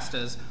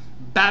Matrasta's,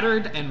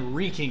 battered and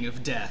reeking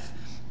of death.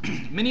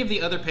 Many of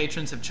the other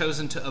patrons have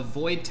chosen to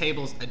avoid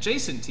tables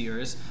adjacent to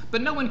yours,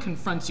 but no one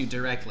confronts you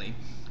directly.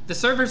 The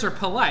servers are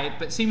polite,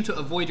 but seem to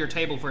avoid your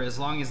table for as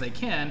long as they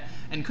can,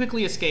 and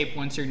quickly escape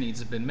once your needs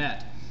have been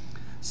met.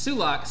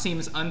 Sulak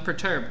seems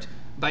unperturbed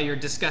by your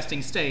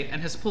disgusting state,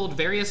 and has pulled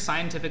various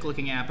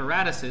scientific-looking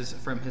apparatuses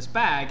from his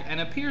bag,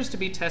 and appears to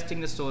be testing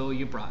the soil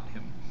you brought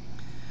him.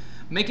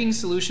 Making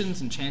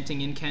solutions and chanting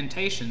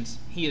incantations,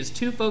 he is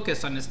too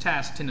focused on his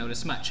task to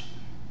notice much.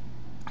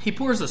 He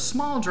pours a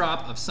small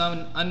drop of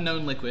some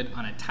unknown liquid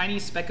on a tiny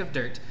speck of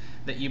dirt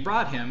that you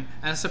brought him,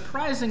 and a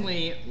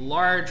surprisingly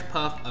large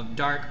puff of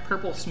dark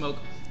purple smoke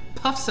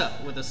puffs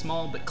up with a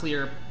small but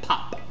clear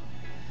pop.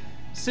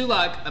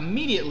 Sulak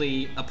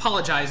immediately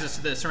apologizes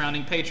to the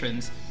surrounding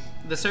patrons,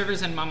 the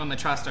servers, and Mama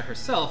Matrasta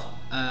herself,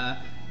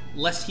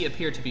 lest he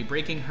appear to be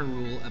breaking her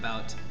rule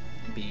about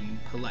being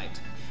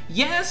polite.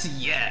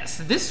 Yes,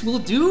 this will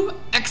do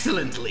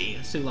excellently,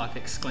 Sulak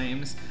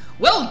exclaims.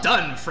 Well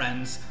done,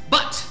 friends,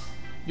 but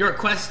your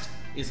quest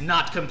is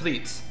not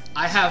complete.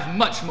 I have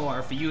much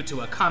more for you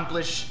to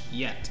accomplish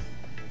yet.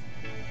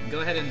 Go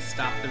ahead and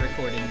stop the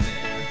recording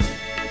there.